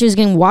probably thought she was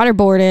getting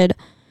waterboarded.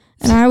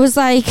 And I was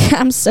like,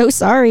 I'm so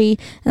sorry.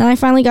 And then I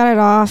finally got it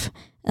off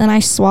and I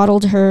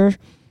swaddled her.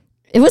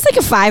 It was like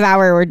a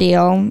 5-hour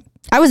ordeal.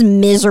 I was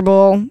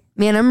miserable.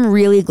 Man, I'm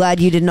really glad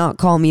you did not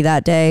call me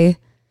that day.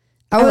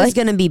 I was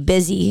going to be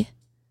busy.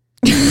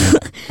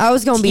 I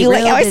was going to be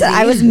real busy.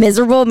 I was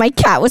miserable. My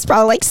cat was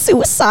probably like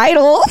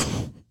suicidal.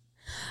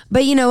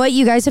 But you know what?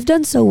 You guys have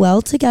done so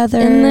well together.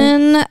 And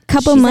then a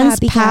couple months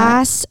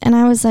passed and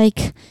I was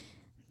like,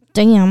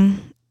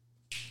 damn,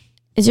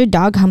 is your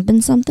dog humping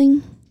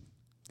something?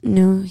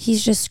 No,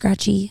 he's just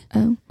scratchy.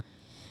 Oh.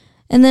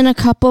 And then a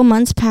couple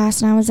months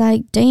passed and I was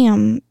like,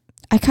 damn,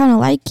 I kind of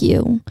like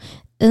you.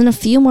 And then a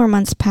few more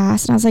months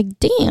passed and I was like,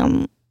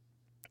 damn,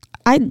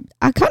 I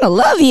kind of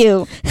love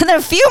you. And then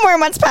a few more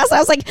months passed and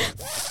I was like,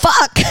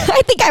 fuck,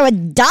 I think I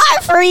would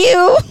die for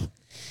you.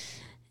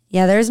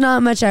 Yeah, there's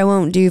not much I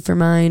won't do for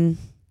mine.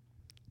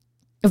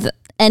 If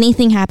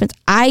anything happens,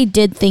 I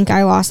did think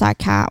I lost that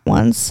cat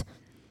once.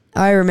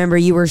 I remember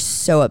you were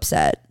so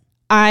upset.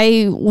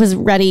 I was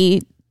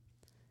ready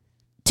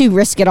to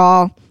risk it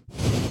all.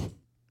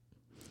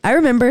 I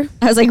remember.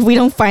 I was like, we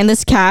don't find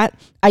this cat,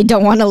 I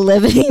don't want to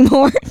live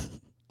anymore.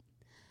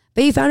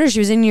 But you found her. She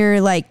was in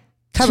your like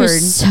cupboard. She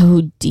was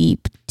so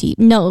deep.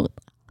 No,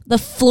 the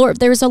floor.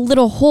 There was a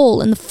little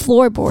hole in the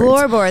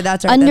floorboard.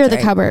 That's right. Under the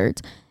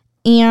cupboard.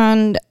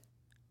 And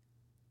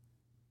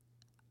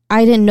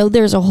I didn't know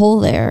there was a hole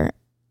there.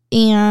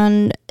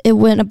 And it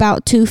went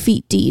about 2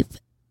 feet deep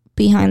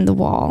behind the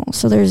wall.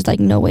 So there's like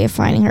no way of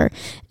finding her.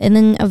 And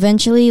then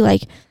eventually,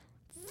 like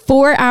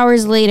 4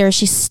 hours later,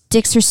 she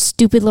sticks her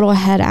stupid little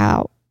head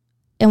out.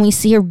 And we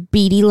see her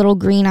beady little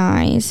green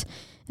eyes.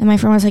 And my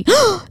friend was like,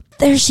 oh,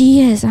 there she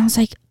is. And I was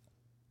like,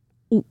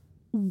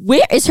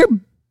 where is her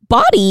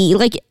body?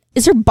 Like,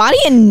 is her body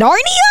in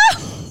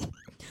Narnia?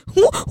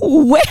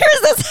 Where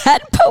is this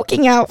head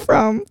poking out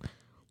from?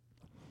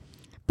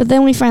 But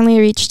then we finally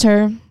reached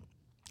her.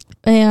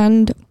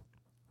 And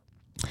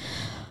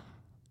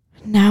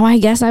now I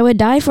guess I would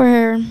die for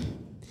her.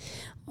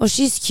 Well,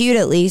 she's cute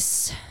at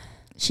least.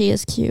 She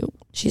is cute.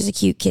 She's a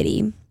cute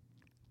kitty.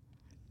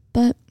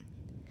 But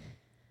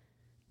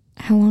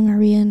how long are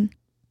we in?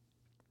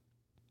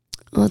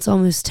 Well, it's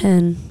almost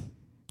 10.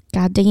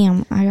 God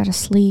damn, I gotta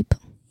sleep.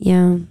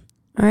 Yeah.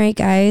 All right,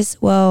 guys.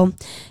 Well,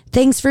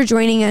 thanks for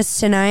joining us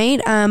tonight.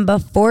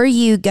 Before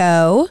you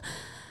go,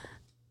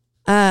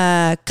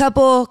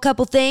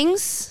 couple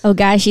things. Oh,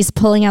 guys, she's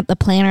pulling out the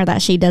planner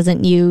that she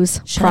doesn't use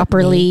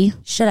properly.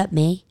 Shut up,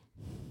 May.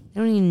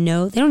 They don't even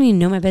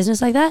know my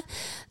business like that.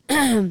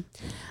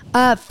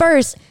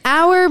 First,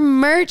 our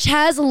merch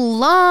has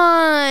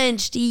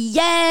launched.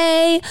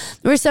 Yay!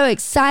 We're so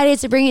excited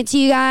to bring it to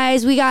you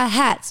guys. We got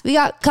hats, we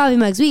got coffee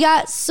mugs, we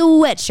got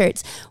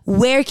sweatshirts.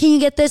 Where can you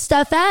get this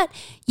stuff at?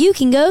 You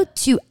can go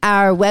to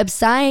our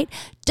website,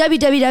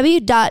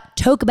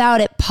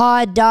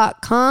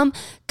 www.talkaboutitpod.com.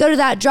 Go to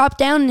that drop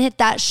down and hit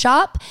that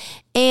shop,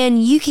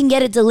 and you can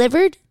get it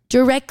delivered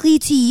directly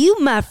to you,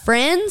 my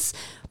friends.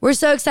 We're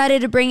so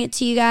excited to bring it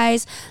to you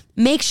guys.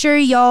 Make sure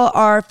y'all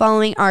are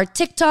following our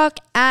TikTok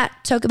at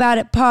Talk About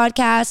It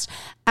Podcast,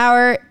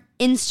 our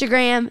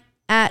Instagram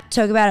at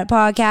Talk About It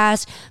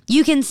Podcast.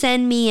 You can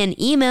send me an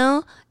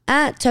email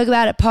at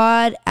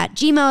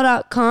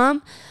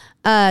talkaboutitpod@gmail.com.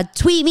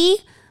 Tweet me,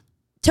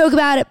 Talk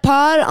About It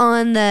Pod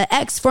on the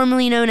X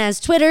formerly known as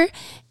Twitter.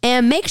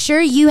 And make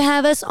sure you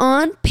have us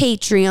on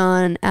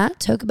Patreon at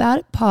Talk About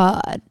It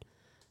Pod.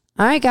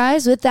 All right,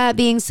 guys, with that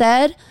being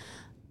said,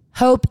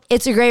 hope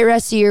it's a great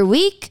rest of your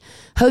week.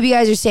 Hope you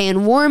guys are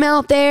staying warm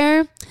out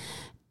there.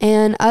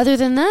 And other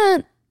than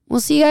that,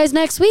 we'll see you guys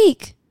next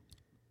week.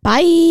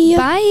 Bye.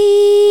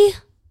 Bye.